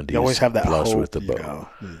 170. You always have that plus hope, with the bow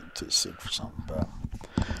to seek for something.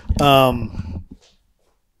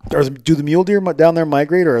 But do the mule deer down there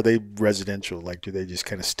migrate, or are they residential? Like, do they just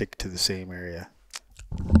kind of stick to the same area?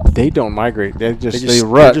 They don't migrate. They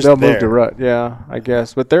rut. They'll move to rut. Yeah, I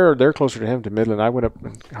guess. But they're closer to him to Midland. I went up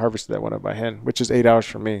and harvested that one up by Hen, which is 8 hours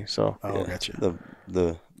from me. So gotcha.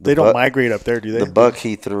 They don't migrate up there, do they? The buck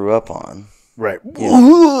he threw up on. Right.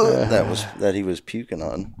 That he was puking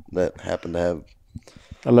on. That happened to have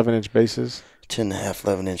 11-inch bases. 10.5,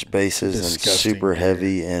 11-inch bases. Disgusting, and super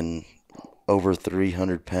heavy and over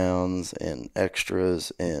 300 pounds and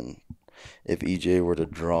extras. And if EJ were to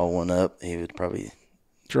draw one up, he would probably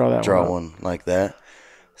draw one like that.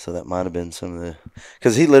 So that might have been some of the,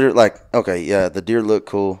 because he literally the deer looked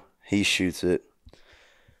cool. He shoots it.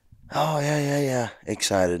 Oh yeah,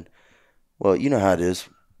 excited. Well, you know how it is.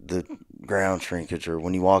 The ground shrinkage, or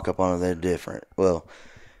when you walk up on it, they're different. Well,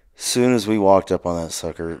 as soon as we walked up on that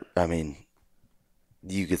sucker, I mean,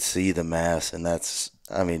 you could see the mass, and that's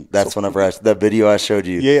whenever that video I showed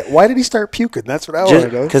you. Yeah. Why did he start puking? That's what I want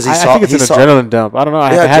to know. Because I think it's an adrenaline dump. I don't know.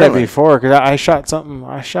 I had it before because I shot something.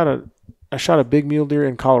 I shot a big mule deer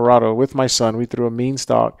in Colorado with my son. We threw a mean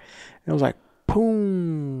stock, and it was like,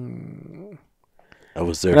 boom. I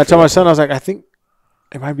was there. And I told my son, I was like, I think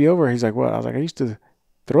it might be over. He's like, what? I was like, I used to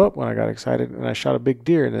throw up when I got excited, and I shot a big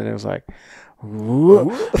deer, and then it was like, never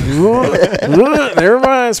mind,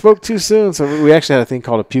 I spoke too soon. So we actually had a thing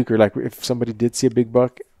called a puker. Like if somebody did see a big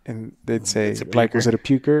buck, and they'd say, like, was it a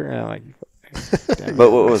puker? And I'm like,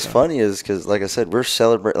 but what was funny is because, like I said, we're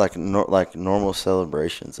celebrating like normal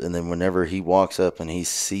celebrations, and then whenever he walks up and he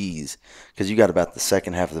sees, because you got about the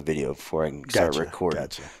second half of the video before I can start recording,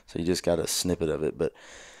 so you just got a snippet of it, but.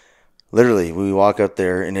 Literally, we walk up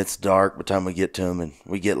there, and it's dark by the time we get to him, and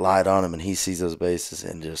we get light on him, and he sees those bases,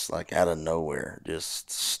 and just, like, out of nowhere,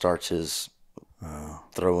 just starts his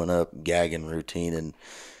throwing up, gagging routine, and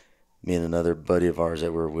me and another buddy of ours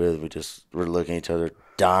that we're with, we're looking at each other,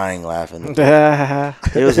 dying laughing.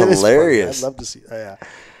 It was hilarious. I'd love to see that.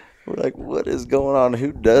 We're like, what is going on?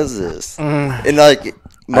 Who does this? And, like...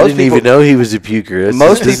 I didn't even know he was a puker.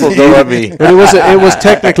 Most people go at me. But it was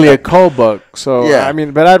technically a cull buck. So, yeah. I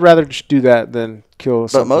mean, but I'd rather just do that than kill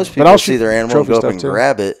something. But most people see their animal go up and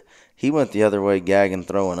grab it. He went the other way, gagging,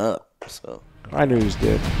 throwing up. So I knew he was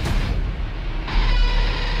dead.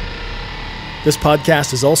 This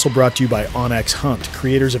podcast is also brought to you by OnX Hunt,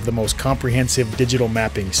 creators of the most comprehensive digital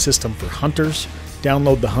mapping system for hunters.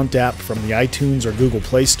 Download the Hunt app from the iTunes or Google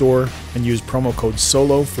Play Store and use promo code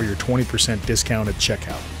SOLO for your 20% discount at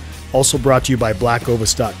checkout. Also brought to you by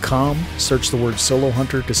blackovis.com. Search the word Solo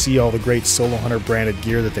Hunter to see all the great Solo Hunter branded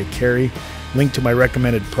gear that they carry. Link to my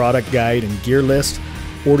recommended product guide and gear list.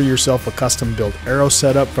 Order yourself a custom-built arrow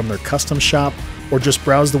setup from their custom shop, or just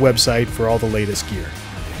browse the website for all the latest gear.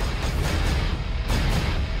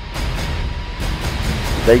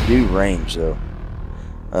 They do range, though.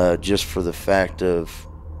 Just for the fact of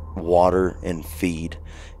water and feed.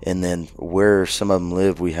 And then where some of them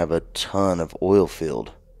live, we have a ton of oil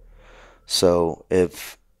field. So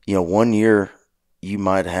if, 1 year you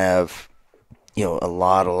might have, a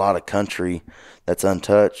lot of country that's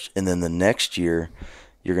untouched. And then the next year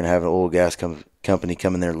you're going to have an oil gas company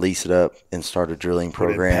come in there, lease it up, and start a drilling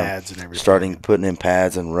program. Pads and everything. Starting putting in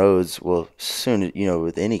pads and roads. Well, soon, you know,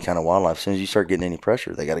 with any kind of wildlife, as soon as you start getting any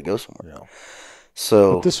pressure, they got to go somewhere. Yeah.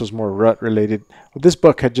 So but this was more rut related. Well, this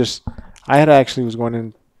buck I had actually was going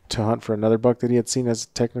in to hunt for another buck that he had seen as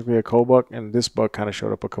technically a coal buck, and this buck kind of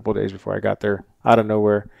showed up a couple of days before I got there out of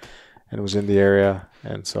nowhere, and was in the area,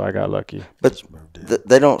 and so I got lucky. But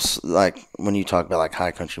they don't, like, when you talk about like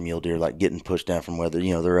high country mule deer, like getting pushed down from weather,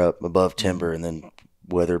 you know, they're up above timber and then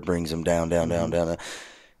weather brings them down.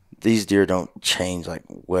 These deer don't change like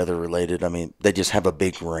weather related. I mean, they just have a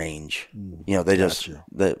big range. You know, they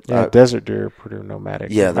desert deer are pretty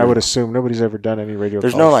nomadic. Yeah, I would assume nobody's ever done any radio.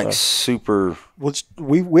 There's no like super. Well,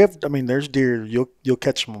 we have. I mean, there's deer. You'll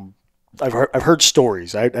catch them. I've heard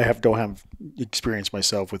stories. I don't have experience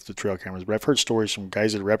myself with the trail cameras, but I've heard stories from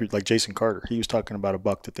guys that are like Jason Carter. He was talking about a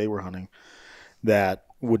buck that they were hunting that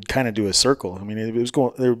would kind of do a circle. I mean, there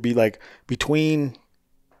would be like between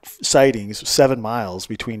sightings 7 miles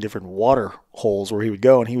between different water holes where he would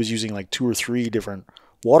go, and he was using like 2 or 3 different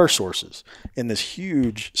water sources in this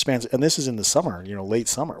huge span. And this is in the summer, you know, late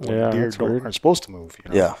summer when deer aren't supposed to move. You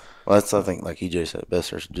know? Yeah, well, that's I think like EJ said best.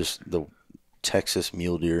 There's just the Texas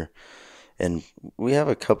mule deer, and we have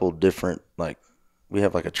a couple different we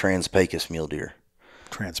have like a Trans-Pecos mule deer.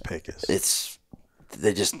 Trans-Pecos.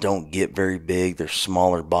 They just don't get very big. They're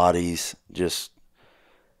smaller bodies.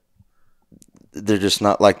 They're just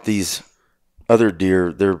not like these other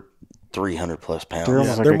deer. They're 300 plus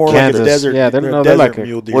pounds. They're more like a desert. Yeah, they're like a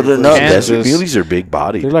mule deer. Well, they're not desert muleys are big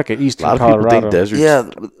bodied. They're like an eastern a lot of Colorado. people think deserts. Yeah,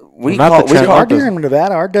 our deer in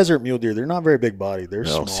Nevada, our desert mule deer, they're not very big bodied. They're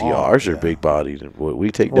small. See, ours are big bodied. What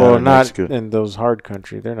we take well, down in not Mexico. in those hard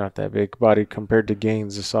country. They're not that big bodied compared to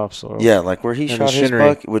Gaines, the soft soil. Yeah, like where he And shot the his Shinnery.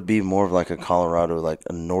 buck would be more of like a Colorado, like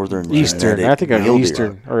a northern Eastern. genetic I think an mule deer.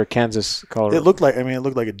 eastern or a Kansas, Colorado. It looked like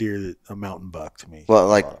a deer, a mountain buck to me. Well,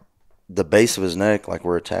 like the base of his neck, like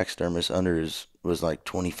where a taxidermist under was like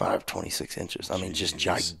 25, 26 inches. I mean, just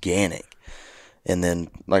gigantic. And then,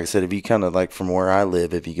 like I said, if you kind of like from where I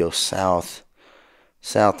live, if you go southwest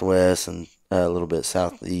and a little bit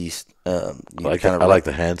southeast, I like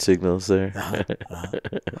the hand signals there.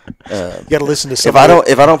 You got to listen to if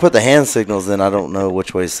I don't put the hand signals, then I don't know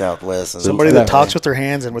which way is southwest. And somebody that talks with their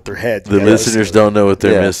hands and with their head. The listeners don't know what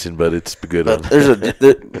they're missing, but it's good.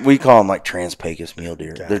 But we call them like Trans-Pecos mule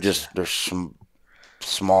deer. Gotcha. They're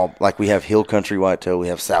small. Like we have hill country whitetail, we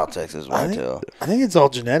have South Texas whitetail. I think it's all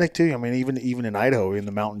genetic too. I mean, even in Idaho, in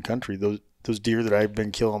the mountain country, those deer that I've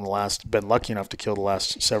been lucky enough to kill the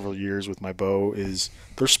last several years with my bow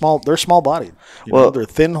they're small. They're small bodied. They're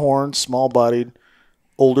thin horned, small bodied,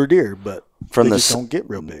 older deer, but they just don't get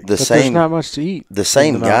real big. There's not much to eat. The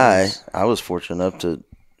same guy, I was fortunate enough to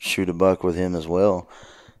shoot a buck with him as well,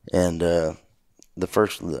 and the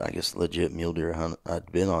first, I guess, legit mule deer hunt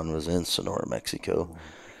I'd been on was in Sonora, Mexico.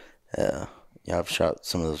 I've shot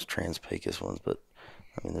some of those Trans-Pecos ones, but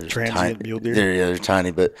I mean, they're tiny mule deer. They're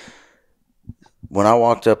tiny, but when I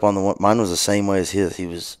walked up on the one, mine was the same way as his. He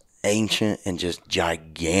was ancient and just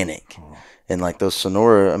gigantic, and like those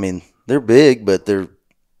Sonora, I mean, they're big, but they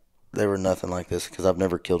were nothing like this because I've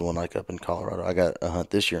never killed one like up in Colorado. I got a hunt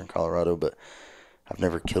this year in Colorado, but I've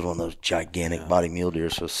never killed one of those gigantic body mule deer.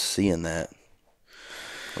 So seeing that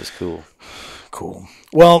was cool. Cool.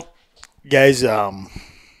 Well, guys, you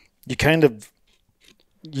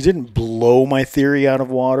didn't blow my theory out of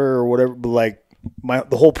water or whatever, but like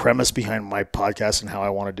the whole premise behind my podcast and how I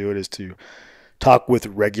want to do it is to talk with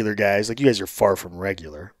regular guys. Like you guys are far from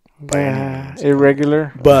regular by any means.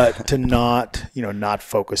 Irregular. But to not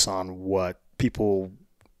focus on what people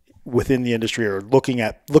within the industry are looking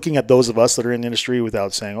at those of us that are in the industry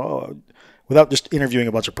without just interviewing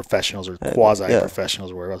a bunch of professionals or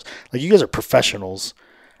quasi-professionals or whatever else. Like you guys are professionals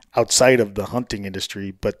outside of the hunting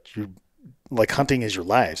industry, but you're like hunting is your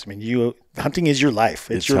lives. I mean, hunting is your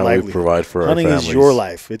life. It's your how livelihood. We provide for hunting our is your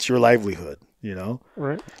life. It's your livelihood. You know,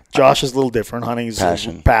 right? Josh is a little different. Hunting is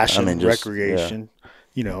passion, I mean, recreation.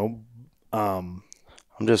 Yeah. I'm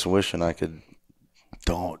just wishing I could.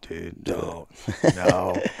 Don't, dude. Don't.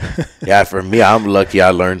 No. Yeah, for me, I'm lucky. I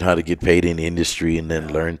learned how to get paid in the industry, and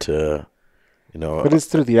then learned to. But it's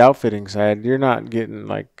through the outfitting side. You're not getting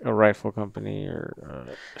like a rifle company or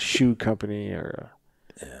a shoe company or.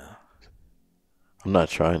 I'm not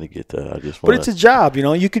trying to get that. I just. But it's a job,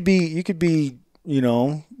 You could be,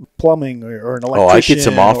 plumbing or an electrician. Oh, I get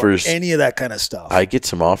some offers. Any of that kind of stuff. I get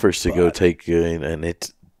some offers to go take, and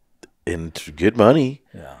it's good money.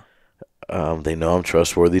 Yeah. They know I'm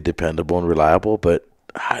trustworthy, dependable, and reliable. But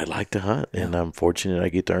I like to hunt, and I'm fortunate I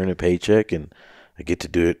get to earn a paycheck, and I get to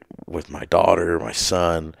do it with my daughter, my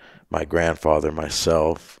son, my grandfather,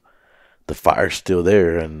 myself. the fire's still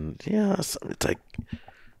there, and it's like.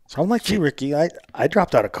 So I'm like you, Ricky. I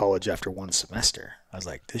dropped out of college after one semester. I was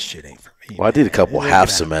like, this shit ain't for me. Well, I did a couple half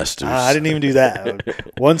semesters. I didn't even do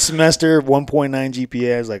that. One semester, 1.9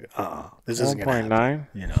 GPA. I was like, this isn't going to happen.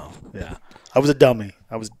 1.9? Yeah. I was a dummy.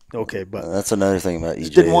 I was okay, but that's another thing about EJ.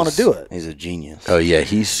 Just didn't want to do it. He's a genius. Oh yeah,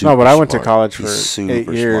 he's super. No, but I went smart. to college for 8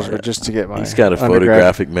 years, but just to get my. He's got a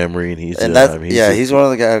photographic memory, and he's one of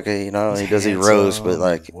the guys. Okay, he roast, but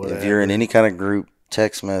like if you're in any kind of group,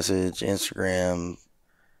 text message, Instagram,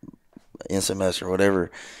 instant message, or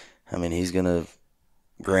whatever, I mean, he's gonna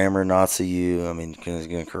grammar Nazi you. I mean, he's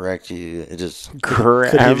gonna correct you. It just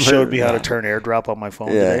could have showed me how to turn AirDrop on my phone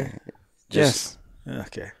today. Yes.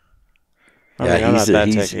 Okay. Yeah,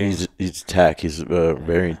 he's tech. He's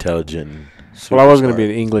very intelligent. Well, I was going to be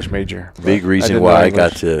an English major. Big reason why I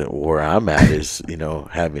got to where I'm at is,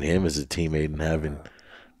 having him as a teammate and having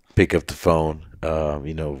pick up the phone.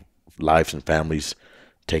 Lives and families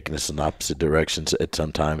taking us in opposite directions at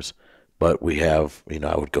sometimes. But we have,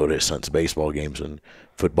 I would go to his son's baseball games and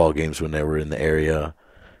football games when they were in the area.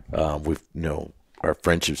 We've, our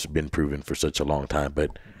friendships have been proven for such a long time,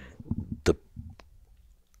 but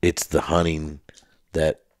it's the hunting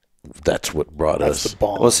that's what brought us. The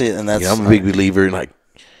bond. Well, see, and that's I'm a big believer in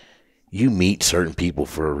you meet certain people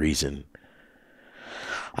for a reason.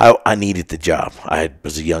 I needed the job. I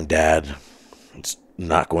was a young dad,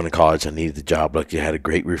 not going to college. I needed the job. I had a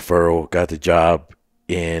great referral, got the job,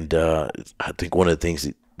 and I think one of the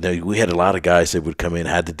things we had a lot of guys that would come in,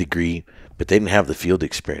 had the degree, but they didn't have the field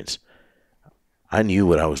experience. I knew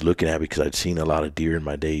what I was looking at because I'd seen a lot of deer in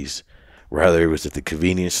my days. Whether it was at the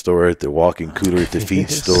convenience store, at the walking cooler, at the feed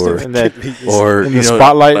store, or in the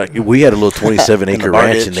spotlight. We had a little 27-acre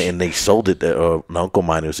ranch, and they sold it. An uncle of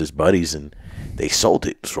mine, it was his buddies, and they sold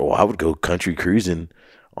it. So I would go country cruising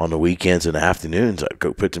on the weekends and the afternoons. I'd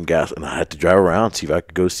go put some gas, and I had to drive around, see if I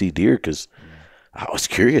could go see deer because I was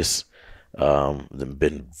curious. I've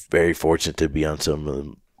been very fortunate to be on some of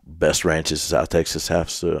the best ranches South Texas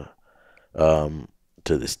has to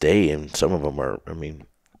this day, and some of them are,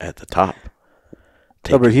 at the top.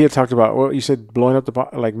 No, but he had talked about you said blowing up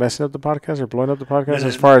messing up the podcast or blowing up the podcast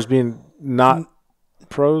as far as being not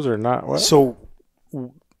pros or not what? So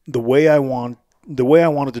the way I wanted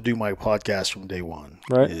to do my podcast from day one,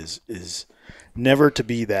 right, is never to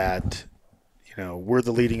be that, we're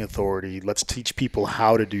the leading authority. Let's teach people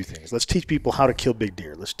how to do things. Let's teach people how to kill big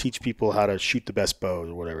deer. Let's teach people how to shoot the best bows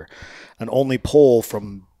or whatever, and only pull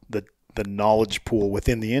from the knowledge pool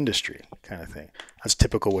within the industry kind of thing. That's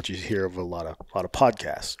typical what you hear of a lot of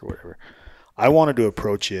podcasts or whatever. I wanted to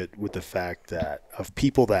approach it with the fact that of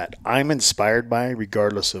people that I'm inspired by,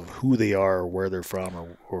 regardless of who they are or where they're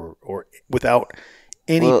from or without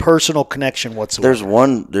any personal connection whatsoever.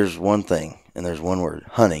 There's one thing, and there's one word,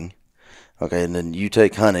 hunting. Okay, and then you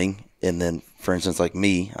take hunting, and then, for instance, like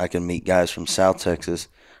me, I can meet guys from South Texas.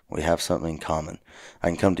 We have something in common. I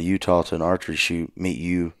can come to Utah to an archery shoot, meet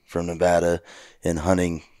you from Nevada, and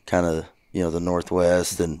hunting kind of, the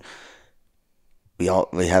Northwest, and we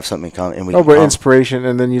have something in common. And but inspiration,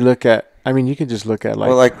 and then you look at, you can just look at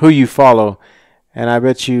who you follow, and I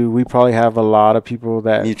bet we probably have a lot of people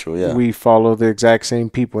that mutual, yeah. We follow the exact same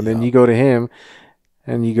people, and then you go to him,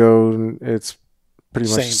 and you go, it's pretty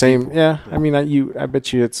much the same. People. Yeah, I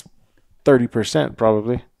bet you it's 30%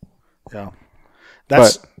 probably. Yeah.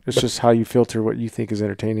 But it's just how you filter what you think is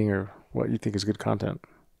entertaining or what you think is good content.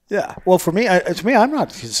 Yeah. Well, for me, I'm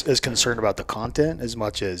not as concerned about the content as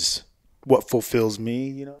much as what fulfills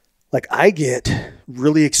me, I get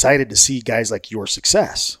really excited to see guys like your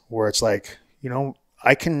success where it's like,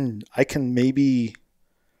 I can maybe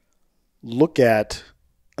look at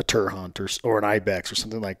a tur hunt or an ibex or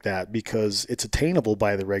something like that because it's attainable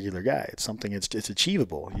by the regular guy. It's something it's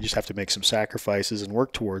achievable. You just have to make some sacrifices and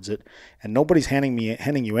work towards it. And nobody's handing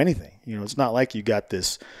you anything. It's not like you got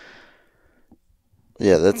this,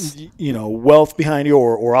 that's wealth behind you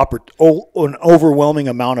or an overwhelming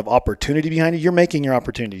amount of opportunity behind you. You're making your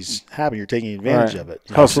opportunities happen. You're taking advantage of it.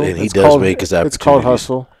 Hustle. And he does make his opportunities. It's called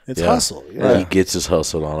hustle. It's hustle. Yeah. Right. He gets his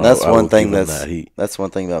hustle on. That's one thing that's one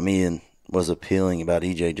thing about me and was appealing about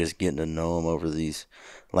EJ, just getting to know him over these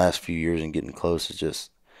last few years and getting close. Is just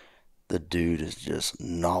the dude is just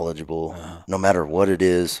knowledgeable, no matter what it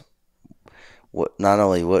is. Not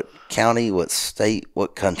only what county, what state,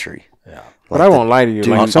 what country. Yeah. But I won't lie to you.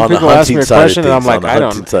 Like some people ask me a question, and I'm like, I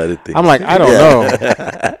don't know.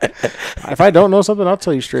 If I don't know something, I'll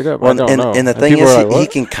tell you straight up. I don't know. And the thing is, he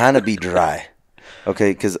can kind of be dry.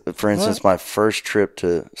 Okay, because for instance, my first trip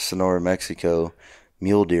to Sonora, Mexico,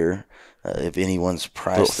 mule deer. If anyone's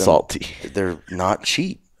priced them, salty, they're not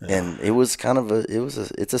cheap. and it was kind of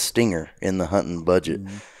it's a stinger in the hunting budget.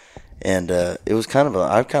 Mm-hmm. And it was kind of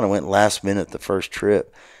I kind of went last minute the first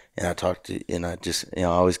trip, and I just, I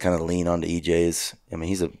always kind of lean on to EJ's. I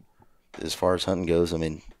mean, as far as hunting goes, I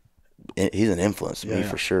mean, he's an influence to me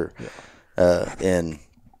for sure. Yeah. And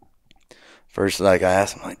first, like, I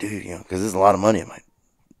asked him, like, dude, because this is a lot of money. I'm like,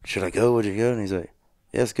 should I go? Would you go? And he's like,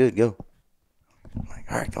 yeah, it's good, go. I'm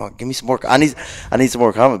like, all right, come on, give me some more. I need some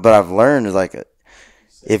more comments. But I've learned is like,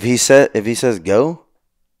 if he says go,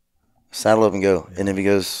 saddle up and go. And if he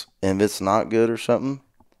goes, and if it's not good or something,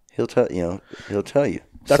 he'll tell you.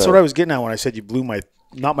 That's what I was getting at when I said you blew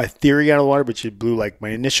not my theory out of the water, but you blew like my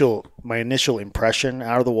initial impression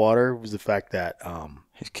out of the water was the fact that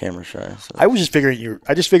he's camera shy. So. I was just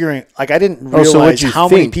figuring like I didn't realize how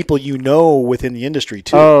many people within the industry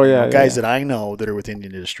too. Oh yeah, guys that I know that are within the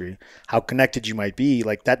industry, how connected you might be.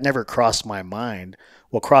 Like that never crossed my mind.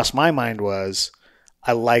 What crossed my mind was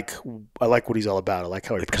I like what he's all about. I like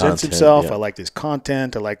how he presents himself. Yeah. I like his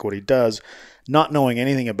content. I like what he does. Not knowing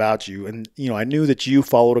anything about you, and I knew that you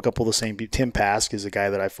followed a couple of the same people. Tim Pasco is a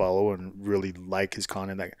guy that I follow and really like his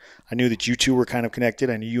content. I knew that you two were kind of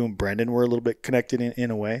connected. I knew you and Brendan were a little bit connected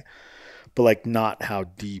in a way, but like not how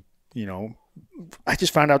deep. I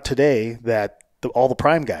just found out today that all the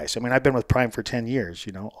Prime guys. I mean, I've been with Prime for 10 years.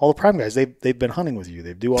 All the Prime guys, they've been hunting with you.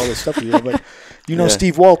 They do all this stuff with you. But yeah.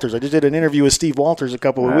 Steve Walters. I just did an interview with Steve Walters a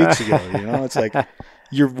couple of weeks ago. It's like.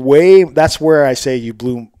 That's where I say you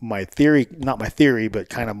blew my theory, not my theory, but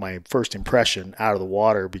kind of my first impression out of the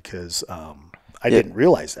water because I didn't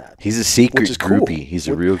realize that. He's a secret groupie. Cool. He's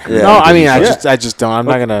a real groupie. Yeah. No, I mean, I just don't. I'm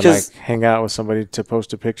not going to hang out with somebody to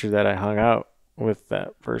post a picture that I hung out with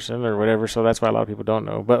that person or whatever. So that's why a lot of people don't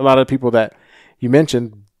know. But a lot of people that you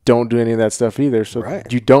mentioned don't do any of that stuff either. So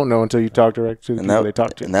you don't know until you talk directly to the people they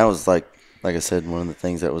talk to. And that was like I said, one of the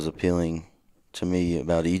things that was appealing to me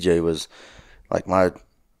about EJ was, like I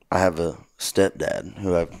have a stepdad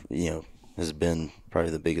who has been probably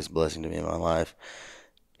the biggest blessing to me in my life.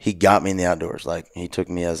 He got me in the outdoors. Like he took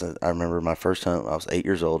me I remember my first hunt. I was 8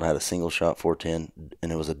 years old. I had a single shot 410,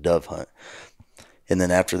 and it was a dove hunt. And then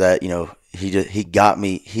after that, he got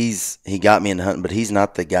me. He got me into hunting, but he's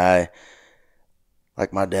not the guy.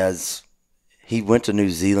 Like my dad's, he went to New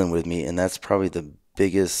Zealand with me, and that's probably the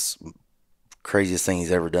biggest, craziest thing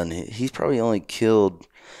he's ever done. He's probably only killed.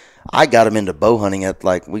 I got him into bow hunting at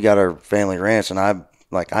we got our family ranch, and I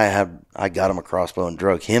got him a crossbow and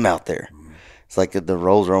drug him out there. It's like the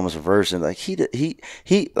roles are almost reversed, and like he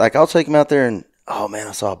I'll take him out there and oh man,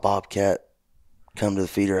 I saw a bobcat come to the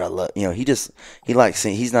feeder. I love he likes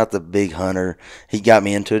seeing. He's not the big hunter. He got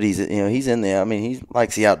me into it. He's in there. I mean, he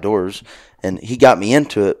likes the outdoors, and he got me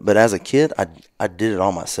into it. But as a kid, I did it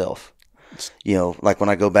all myself. Like when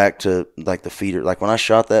I go back to like the feeder, like when I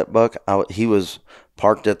shot that buck, he was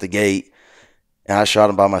parked at the gate, and I shot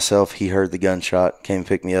him by myself. He heard the gunshot, came and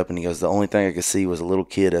picked me up, and he goes, the only thing I could see was a little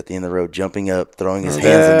kid at the end of the road jumping up, throwing his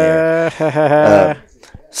hands in the air.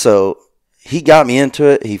 So he got me into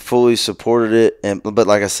it. He fully supported it, but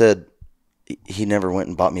like I said, he never went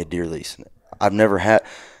and bought me a deer lease. I've never had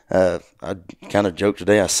I kind of joked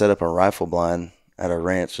today, I set up a rifle blind at our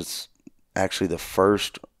ranch. It's actually the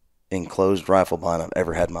first enclosed rifle blind I've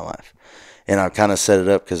ever had in my life. And I kind of set it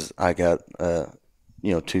up because I got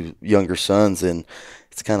two younger sons, and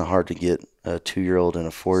it's kind of hard to get a 2-year-old and a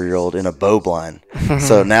 4-year-old in a bow blind.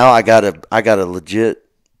 So now I got a legit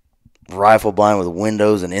rifle blind with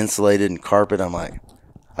windows and insulated and carpet. I'm like,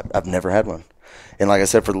 I've never had one. And like I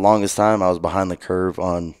said, for the longest time, I was behind the curve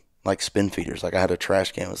on like spin feeders. Like I had a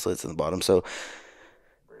trash can with slits in the bottom. So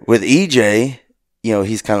with EJ,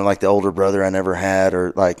 he's kind of like the older brother I never had,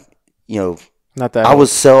 or like, not that I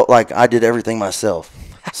was I did everything myself,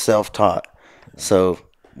 self-taught. So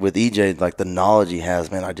with EJ, like the knowledge he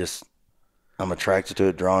has, man, I'm attracted to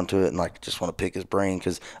it, drawn to it, and like just want to pick his brain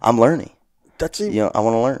because I'm learning. I want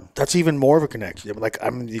to learn. That's even more of a connection. Like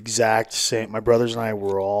I'm the exact same. My brothers and I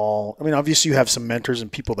were all. I mean, obviously you have some mentors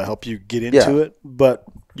and people that help you get into it, but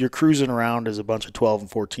you're cruising around as a bunch of 12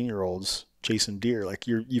 and 14-year-olds chasing deer. Like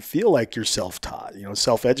you feel like you're self-taught,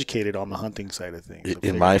 self-educated on the hunting side of things.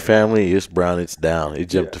 In my family, it's brown, it's down. It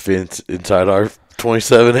jumped the fence inside our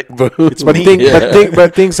 27 boots.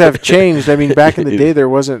 But things have changed. I mean, back in the day, there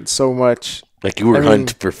wasn't so much. Like you were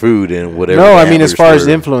hunting for food and whatever. No, I mean, as far as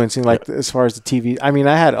influencing, like as far as the TV. I mean,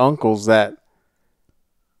 I had uncles that.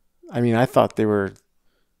 I mean, I thought they were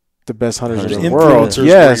the best hunters in the world.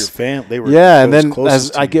 Yes, they were. Yeah, and then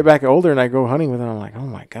as I get back older and I go hunting with them, I'm like, oh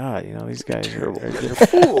my god, these guys are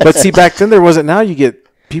fools. But see, back then there wasn't. Now you get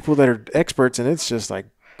people that are experts, and it's just like,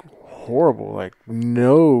 horrible. Like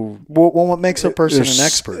no. Well, what makes a person an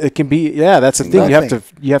expert? It can be. Yeah, that's the thing. Nothing.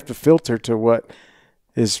 You have to filter to what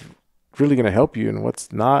is really going to help you and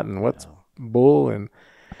what's not and what's bull. And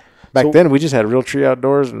back then we just had Real Tree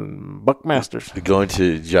Outdoors and Buckmasters. Going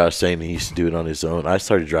to Josh saying he used to do it on his own. I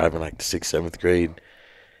started driving like the 6th, 7th grade.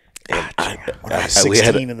 When I was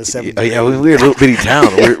 16 in the 7th grade. Yeah, we were a little bitty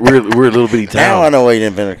town. We're a little bitty town. Now I know why you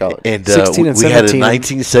didn't finish college. And 16 and we had a 17.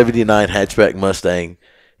 1979 hatchback Mustang.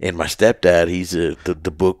 And my stepdad, he's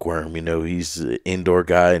the bookworm. He's an indoor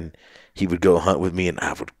guy. And he would go hunt with me. And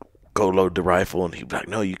I would go load the rifle. And he'd be like,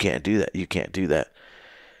 no, you can't do that. You can't do that.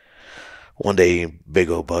 One day, big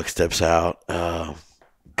old buck steps out.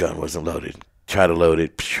 Gun wasn't loaded. Try to load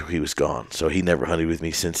it. He was gone. So he never hunted with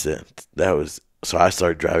me since then. So I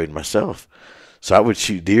started driving myself. So I would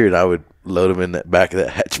shoot deer and I would load them in that back of that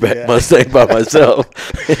hatchback Mustang by myself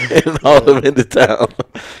and haul them into town.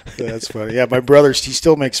 That's funny. Yeah, my brother, he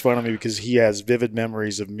still makes fun of me because he has vivid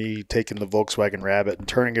memories of me taking the Volkswagen Rabbit and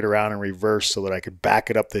turning it around in reverse so that I could back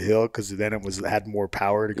it up the hill because then it had more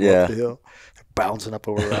power to go up the hill, bouncing up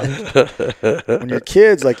over rocks. When you're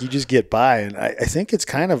kids, like you just get by, and I think it's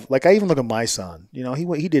kind of like I even look at my son.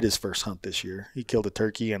 He did his first hunt this year. He killed a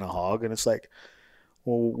turkey and a hog, and it's like,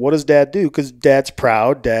 well, what does Dad do? Because Dad's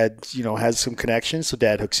proud. Dad, has some connections. So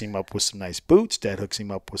Dad hooks him up with some nice boots. Dad hooks him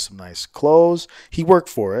up with some nice clothes. He worked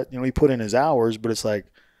for it. He put in his hours, but it's like,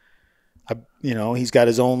 he's got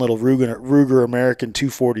his own little Ruger American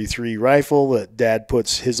 243 rifle that Dad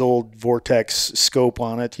puts his old Vortex scope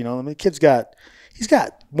on it. The kid's he's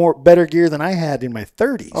got better gear than I had in my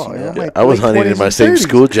 30s. Oh, yeah. I was hunting in my same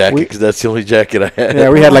school jacket because that's the only jacket I had. Yeah,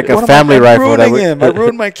 we had like a family rifle. I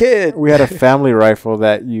ruined my kid. We had a family rifle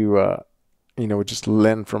that you would just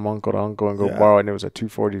lend from uncle to uncle and go borrow, and it was a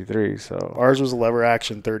 243. So ours was a lever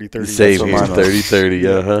action 30-30. Same here,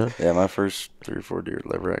 30-30. Yeah, my first 3 or 4 deer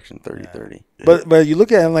lever action 30-30. But you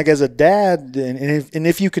look at him like as a dad, and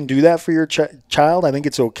if you can do that for your child, I think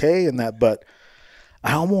it's okay in that. But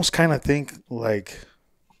I almost kind of think like,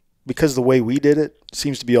 because the way we did it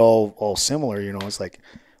seems to be all similar, it's like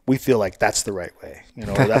we feel like that's the right way.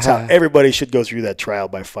 That's how everybody should go through that trial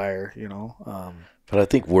by fire, But I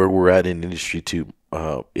think where we're at in the industry too,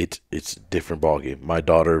 it's a different ballgame. My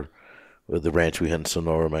daughter, the ranch we had in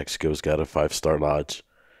Sonora, Mexico, has got a 5-star lodge.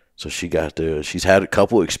 So she's had a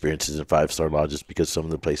couple experiences in 5-star lodges because some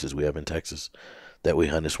of the places we have in Texas that we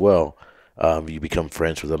hunt as well. You become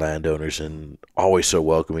friends with the landowners and always so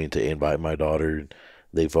welcoming to invite my daughter.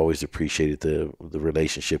 They've always appreciated the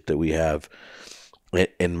relationship that we have.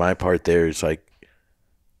 And my part there is like,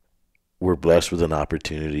 we're blessed with an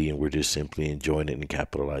opportunity and we're just simply enjoying it and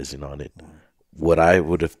capitalizing on it. What I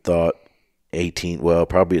would have thought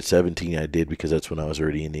probably at 17 I did because that's when I was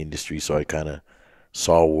already in the industry. So I kind of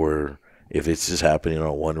saw where if it's just happening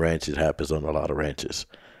on one ranch, it happens on a lot of ranches.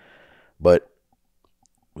 But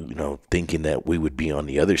thinking that we would be on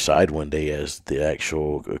the other side one day as the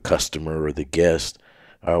actual customer or the guest,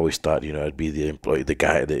 I always thought, I'd be the employee, the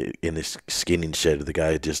guy in this skinning shed, the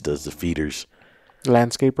guy that just does the feeders.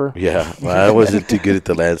 Landscaper? Yeah. Well, I wasn't too good at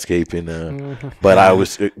the landscaping, but I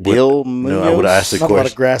was. I would ask the question. Not a lot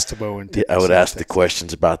of grass to mow. I would ask the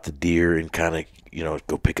questions about the deer and kind of,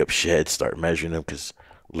 go pick up sheds, start measuring them because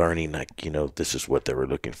learning this is what they were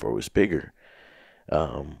looking for was bigger.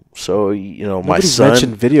 So my son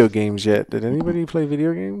mentioned video games yet. Did anybody play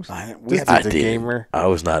video games? I did. Gamer. I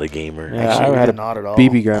was not a gamer. Yeah, I had a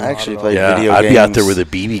BB gun. I actually played video games. I'd be out there with a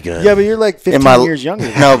BB gun. Yeah, but you're like 15 years younger.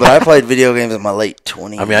 No, but I played video games in my late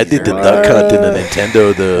 20s. I mean, I did the duck hunt in the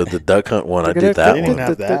Nintendo, the duck hunt one. I did that one. We didn't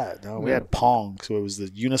have that. No, we had Pong, so it was the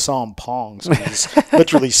Unison Pong. So we just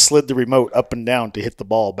literally slid the remote up and down to hit the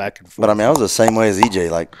ball back and forth. But I mean, I was the same way as EJ,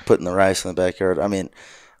 like putting the rice in the backyard. I mean,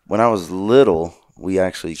 when I was little, we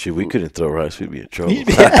couldn't throw rice. We'd be in trouble.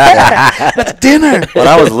 That's dinner. When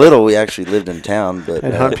I was little, we actually lived in town, but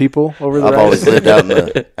and hunt people over the. I've always lived out in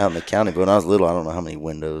the county. But when I was little, I don't know how many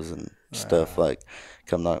windows and stuff like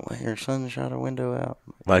come knock. Well, your son shot a window out.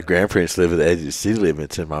 My grandparents live at the edge of the city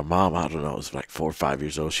limits, and my mom, I don't know, was like 4 or 5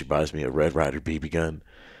 years old. She buys me a Red Ryder BB gun.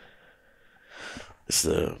 It's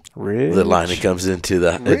the line that comes into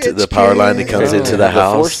the power line that comes into the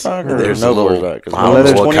house. There's no a little, I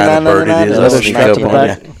don't know what kind of bird it is. I'll sneak up on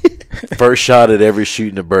it. First shot at ever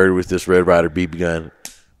shooting a bird with this Red Ryder BB gun.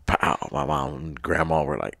 Pow! My mom and grandma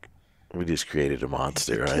were like, we just created a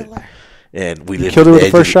monster, right? And we killed her with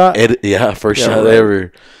the first shot. First shot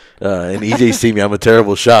ever. And EJ see me, I'm a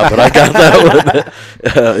terrible shot, but I got that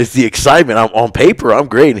one. It's the excitement. I'm on paper, I'm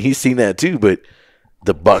great, and he's seen that too. But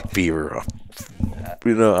the buck fever,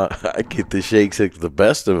 you know, I get the shakes at the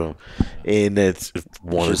best of them, and that's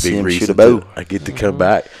one of Just the see big 'em shoot reasons a bow. that I get to come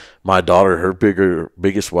back. My daughter, her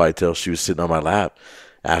biggest whitetail, she was sitting on my lap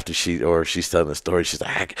after she's telling the story. She's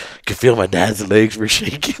like, I could feel my dad's legs were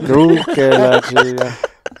shaking. No,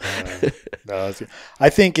 I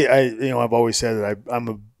think I've always said that I'm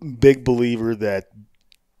a big believer that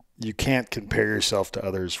you can't compare yourself to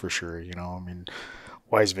others for sure. You know, I mean,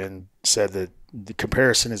 Wiseman said that the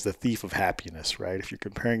comparison is the thief of happiness, right? If you're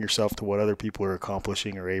comparing yourself to what other people are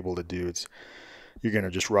accomplishing or able to do, you're going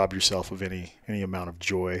to just rob yourself of any amount of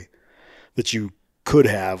joy that you could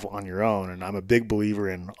have on your own. And I'm a big believer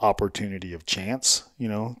in opportunity of chance, you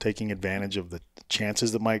know, taking advantage of the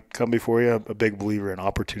chances that might come before you. I'm a big believer in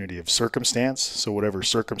opportunity of circumstance. So whatever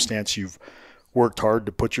circumstance you've worked hard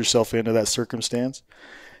to put yourself into that circumstance.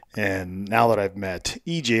 And now that I've met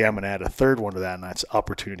EJ, I'm going to add a third one to that, and that's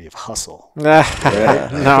opportunity of hustle. No.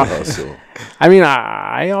 Hustle. I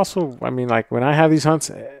mean, like when I have these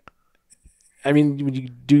hunts, I mean, when you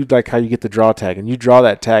do like how you get the draw tag and you draw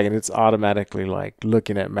that tag and it's automatically like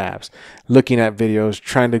looking at maps, looking at videos,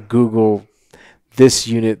 trying to Google this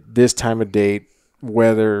unit, this time of date,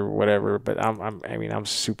 weather, whatever. But I'm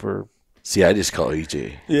super. See, I just call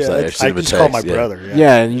EJ. Yeah, I just call my brother.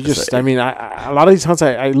 Yeah, and you just, a lot of these hunts,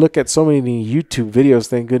 I look at so many YouTube videos.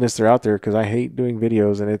 Thank goodness they're out there because I hate doing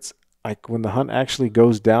videos. And it's like when the hunt actually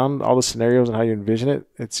goes down, all the scenarios and how you envision it,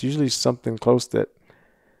 it's usually something close that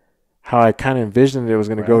how I kind of envisioned it was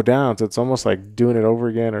going to go down. So it's almost like doing it over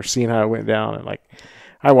again or seeing how it went down. And like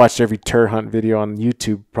I watched every tur hunt video on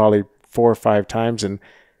YouTube probably 4 or 5 times, and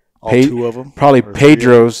all 2 of them, probably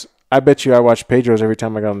Pedro's. I bet you I watched Pedro's every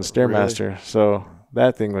time I got on the Stairmaster. Really? So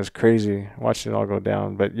that thing was crazy, watching it all go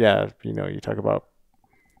down. But yeah, you know, you talk about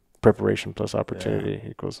preparation plus opportunity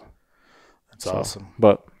equals. That's awesome.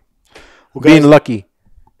 But being lucky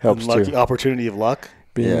helps too. Opportunity of luck.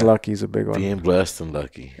 Being lucky is a big one. Being blessed and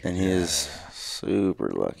lucky. And he is super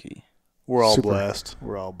lucky. We're all blessed.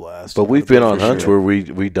 We're all blessed. But we've been on hunts where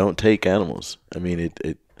we don't take animals. I mean,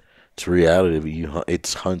 it's reality.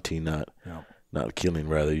 It's hunting, not killing.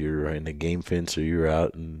 Rather, you're in the game fence or you're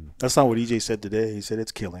out. And that's not what EJ said today. He said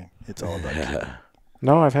it's killing. It's all about killing.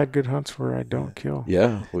 No, I've had good hunts where I don't kill.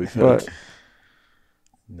 Yeah, we've had.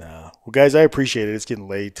 No. Well, guys, I appreciate it. It's getting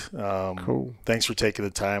late. Cool. Thanks for taking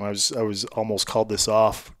the time. I was almost called this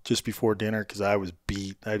off just before dinner because I was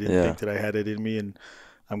beat. I didn't think that I had it in me, and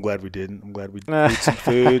I'm glad we didn't. I'm glad we ate some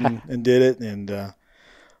food and did it, and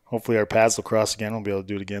hopefully our paths will cross again. We'll be able to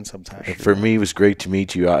do it again sometime. For me, it was great to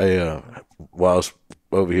meet you. While I was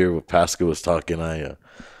over here with Pasco was talking, I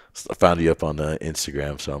found you up on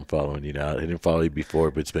Instagram, so I'm following you now. I didn't follow you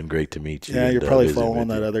before, but it's been great to meet you. Yeah, you're probably following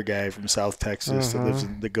that other guy from South Texas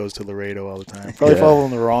that goes to Laredo all the time. Probably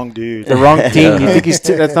following the wrong dude. The wrong team. You think he's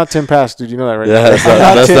that's not Tim Pass, dude. You know that, right? Yeah,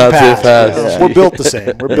 that's not Tim Pass. Yeah. We're built the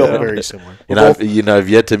same. We're built very similar. I've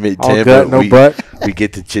yet to meet Tim, but we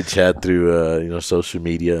get to chit chat through social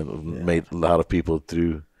media and made a lot of people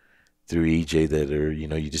through EJ that are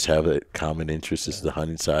you just have a common interest is the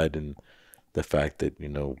hunting side and the fact that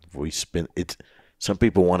we spend it. Some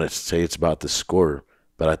people want to say it's about the score,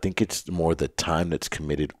 but I think it's more the time that's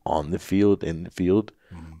committed on the field, in the field,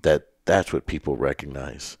 that's what people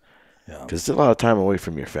recognize. Because it's a lot of time away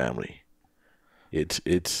from your family. It's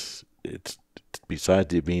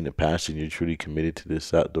besides it being a passion, you're truly committed to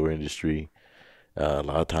this outdoor industry. A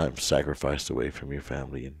lot of times sacrificed away from your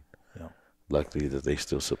family, and luckily that they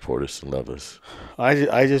still support us and love us. I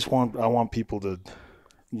want people to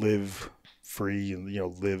live free and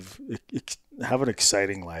have an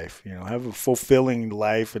exciting life, have a fulfilling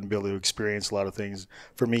life and be able to experience a lot of things.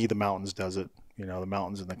 For me, the mountains does it. The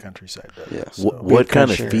mountains and the countryside does it. So what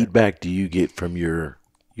kind of feedback do you get from your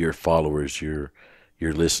followers, your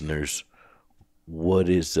listeners? What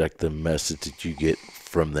is like the message that you get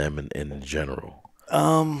from them in general?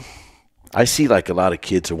 I see like a lot of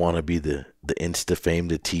kids who want to be the Insta fame,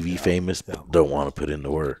 the TV famous, but don't want to put in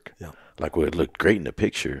the work. Like would look great in the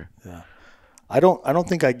picture. I don't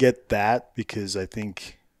think I get that because I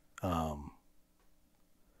think I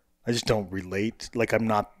just don't relate. Like I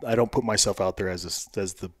don't put myself out there as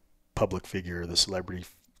the public figure or the celebrity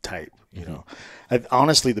type.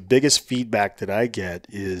 Honestly, the biggest feedback that I get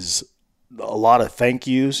is a lot of thank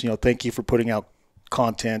yous. Thank you for putting out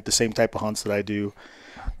content, the same type of hunts that I do,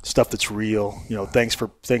 stuff that's real. Thanks for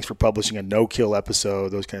publishing a no-kill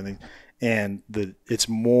episode, those kind of things. And it's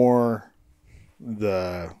more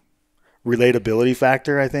the relatability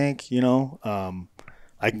factor, I think.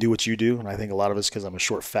 I can do what you do, and I think a lot of it's because I'm a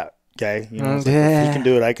short, fat guy. You know, if he can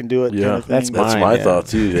do it, I can do it. Yeah, kind of that's my thought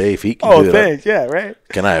too. Hey, if he can do it, thanks. Yeah, right.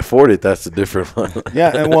 Can I afford it? That's a different one.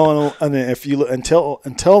 Yeah, and if you look until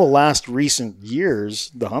the last recent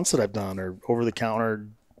years, the hunts that I've done are over the counter,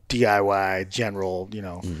 DIY, general. You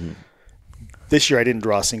know. Mm-hmm. This year I didn't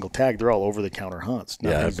draw a single tag. They're all over-the-counter hunts.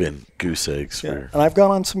 I've been goose eggs. Yeah. And I've gone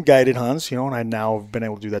on some guided hunts, you know, and I now have been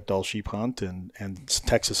able to do that Dull Sheep hunt and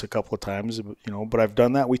Texas a couple of times, you know. But I've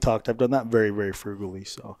done that. I've done that very, very frugally.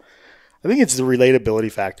 So I think it's the relatability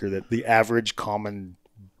factor that the average common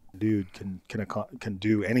dude can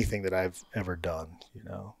do anything that I've ever done, you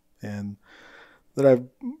know, and that I've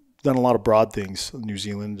done a lot of broad things, New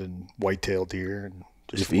Zealand and whitetail deer and.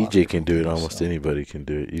 If EJ can do it, almost anybody can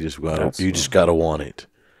do it. You just gotta want it.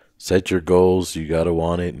 Set your goals. You gotta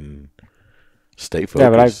want it and stay focused. Yeah,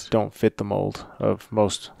 but I don't fit the mold of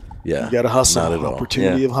most. Yeah, you gotta hustle. Not at all.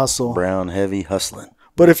 Opportunity of hustle. Brown, heavy, hustling.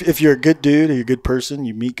 But if you're a good dude or you're a good person,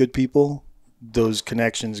 you meet good people. Those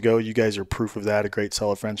connections go. You guys are proof of that. A great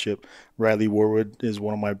solid friendship. Riley Warwood is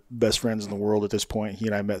one of my best friends in the world at this point. He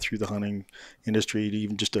and I met through the hunting industry,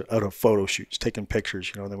 even just out of photo shoots, taking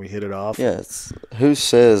pictures. You know, then we hit it off. Yeah, who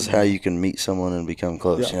says how you can meet someone and become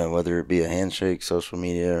close? Yeah. You know, whether it be a handshake, social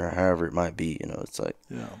media, or however it might be. You know, it's like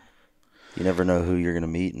you never know who you're gonna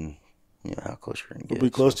meet and. You know, how close you're going to get.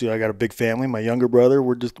 We'll be close to you. I got a big family. My younger brother,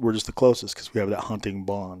 we're just the closest because we have that hunting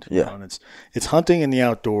bond. Yeah. Know? And it's hunting in the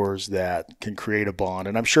outdoors that can create a bond.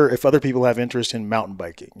 And I'm sure if other people have interest in mountain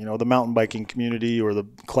biking, you know, the mountain biking community or the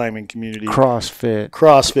climbing community. CrossFit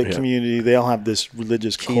community, they all have this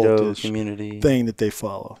religious keto community thing that they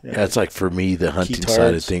follow. Yeah, it's like for me, the hunting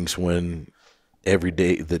side of things when every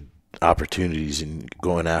day the opportunities and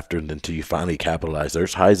going after them until you finally capitalize.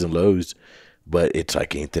 There's highs and lows. But it's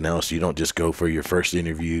like anything else. You don't just go for your first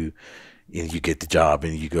interview and you get the job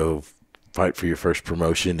and you go fight for your first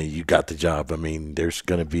promotion and you got the job. I mean, there's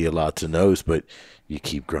going to be a lot to no's, but you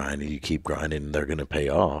keep grinding, and they're going to pay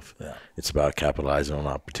off. Yeah. It's about capitalizing on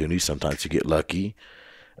opportunities. Sometimes you get lucky.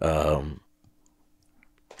 You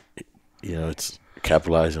know, it's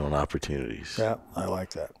capitalizing on opportunities. Yeah, I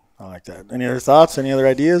like that. Any other thoughts? Any other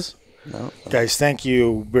ideas? No. Guys, thank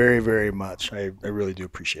you very, very much. I really do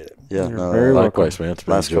appreciate it. Yeah, likewise, man. It's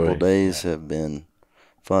been last couple of days have been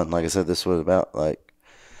fun. Like I said, this was about like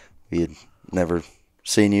we had never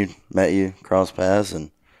seen you, met you, crossed paths, and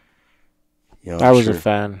you know, I was a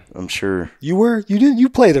fan. I'm sure you were. You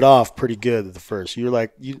played it off pretty good at the first. You were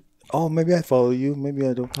like oh, maybe I follow you, maybe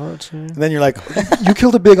I don't. And then you're like, you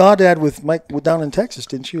killed a big aoudad with Mike down in Texas,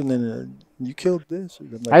 didn't you? And then you killed this.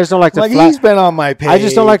 Like, I just don't like to he's been on my page. I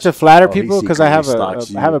just don't like to flatter people because I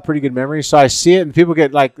have a pretty good memory. So I see it and people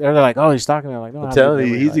get like, they're like, oh, he's stalking me. I'm like, no, I'm telling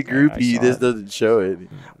you, he's a groupie. This doesn't show it.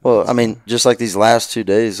 Well, I mean, just like these last 2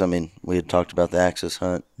 days, I mean, we had talked about the Axis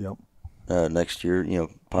hunt. Yep. Next year, you know,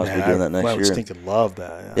 possibly doing that next year. I was thinking, love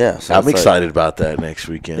that. Yeah, so I'm excited about that next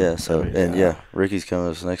weekend. Yeah, so Ricky's coming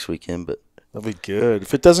with us next weekend, but that'll be good.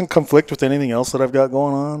 If it doesn't conflict with anything else that I've got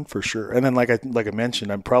going on, for sure. And then, like I mentioned,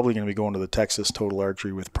 I'm probably going to be going to the Texas Total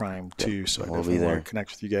Archery with Prime too. So I definitely want to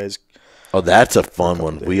connect with you guys. Oh, that's a fun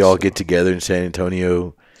one. We all get together in San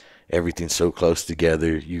Antonio. Everything's so close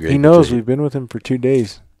together. He knows we've been with him for 2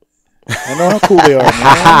 days. I know how cool they are,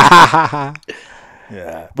 man.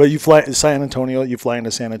 Yeah, but you fly to San Antonio. You fly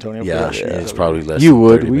into San Antonio. Yeah, it's probably less. You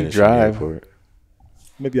would. We drive.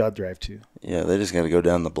 Maybe I'll drive too. Yeah, they just got to go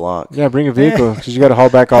down the block. Yeah, bring a vehicle because you got to haul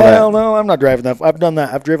back all that. Hell no, I'm not driving that. I've done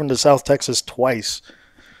that. I've driven to South Texas twice.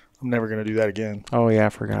 I'm never going to do that again. Oh yeah, I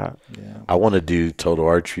forgot. Yeah, I want to do Total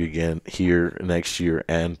Archery again here next year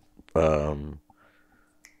and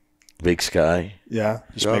Big Sky. Yeah,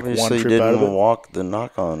 just make one trip out of it. Walk the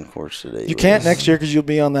knock-on course today. You can't next year because you'll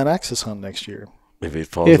be on that Axis hunt next year. If it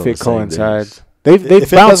falls on the coincides. If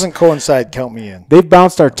it doesn't coincide, count me in. They've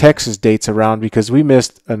bounced our Texas dates around because we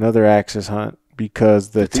missed another Axis hunt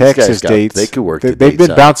because the Texas dates. They could work. They've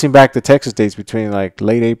been bouncing back the Texas dates between like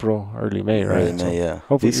late April, early May, right? Early May, yeah.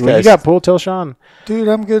 Hopefully, when you got pulled, tell Sean. Dude,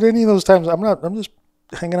 I'm good any of those times. I'm just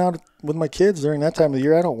hanging out with my kids during that time of the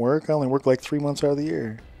year. I don't work. I only work like 3 months out of the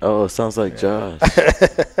year. Oh, it sounds like Josh.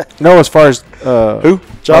 No, as far as who?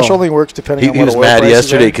 Josh only works depending on what he was mad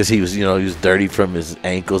yesterday because he was dirty from his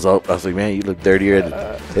ankles up. I was like, man, you look dirtier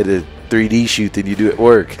at a 3D shoot than you do at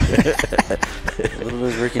work.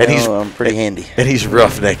 I'm pretty handy. And he's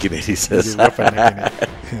roughnecking it, he says. No,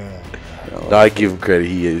 I give him credit.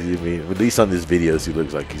 He is. I mean, at least on his videos, he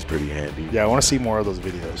looks like he's pretty handy. Yeah, I want to see more of those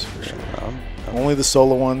videos for sure. Only the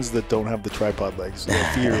solo ones that don't have the tripod legs. The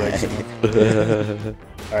feeder legs.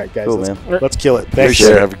 All right, guys, let's kill it. Thanks.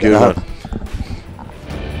 Sure, have a good one.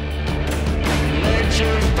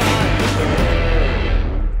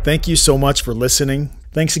 Thank you so much for listening.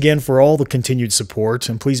 Thanks again for all the continued support,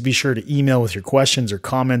 and please be sure to email with your questions or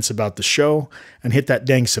comments about the show, and hit that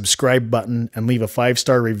dang subscribe button and leave a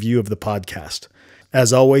 5-star review of the podcast.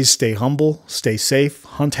 As always, stay humble, stay safe,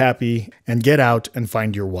 hunt happy, and get out and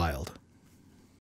find your wild.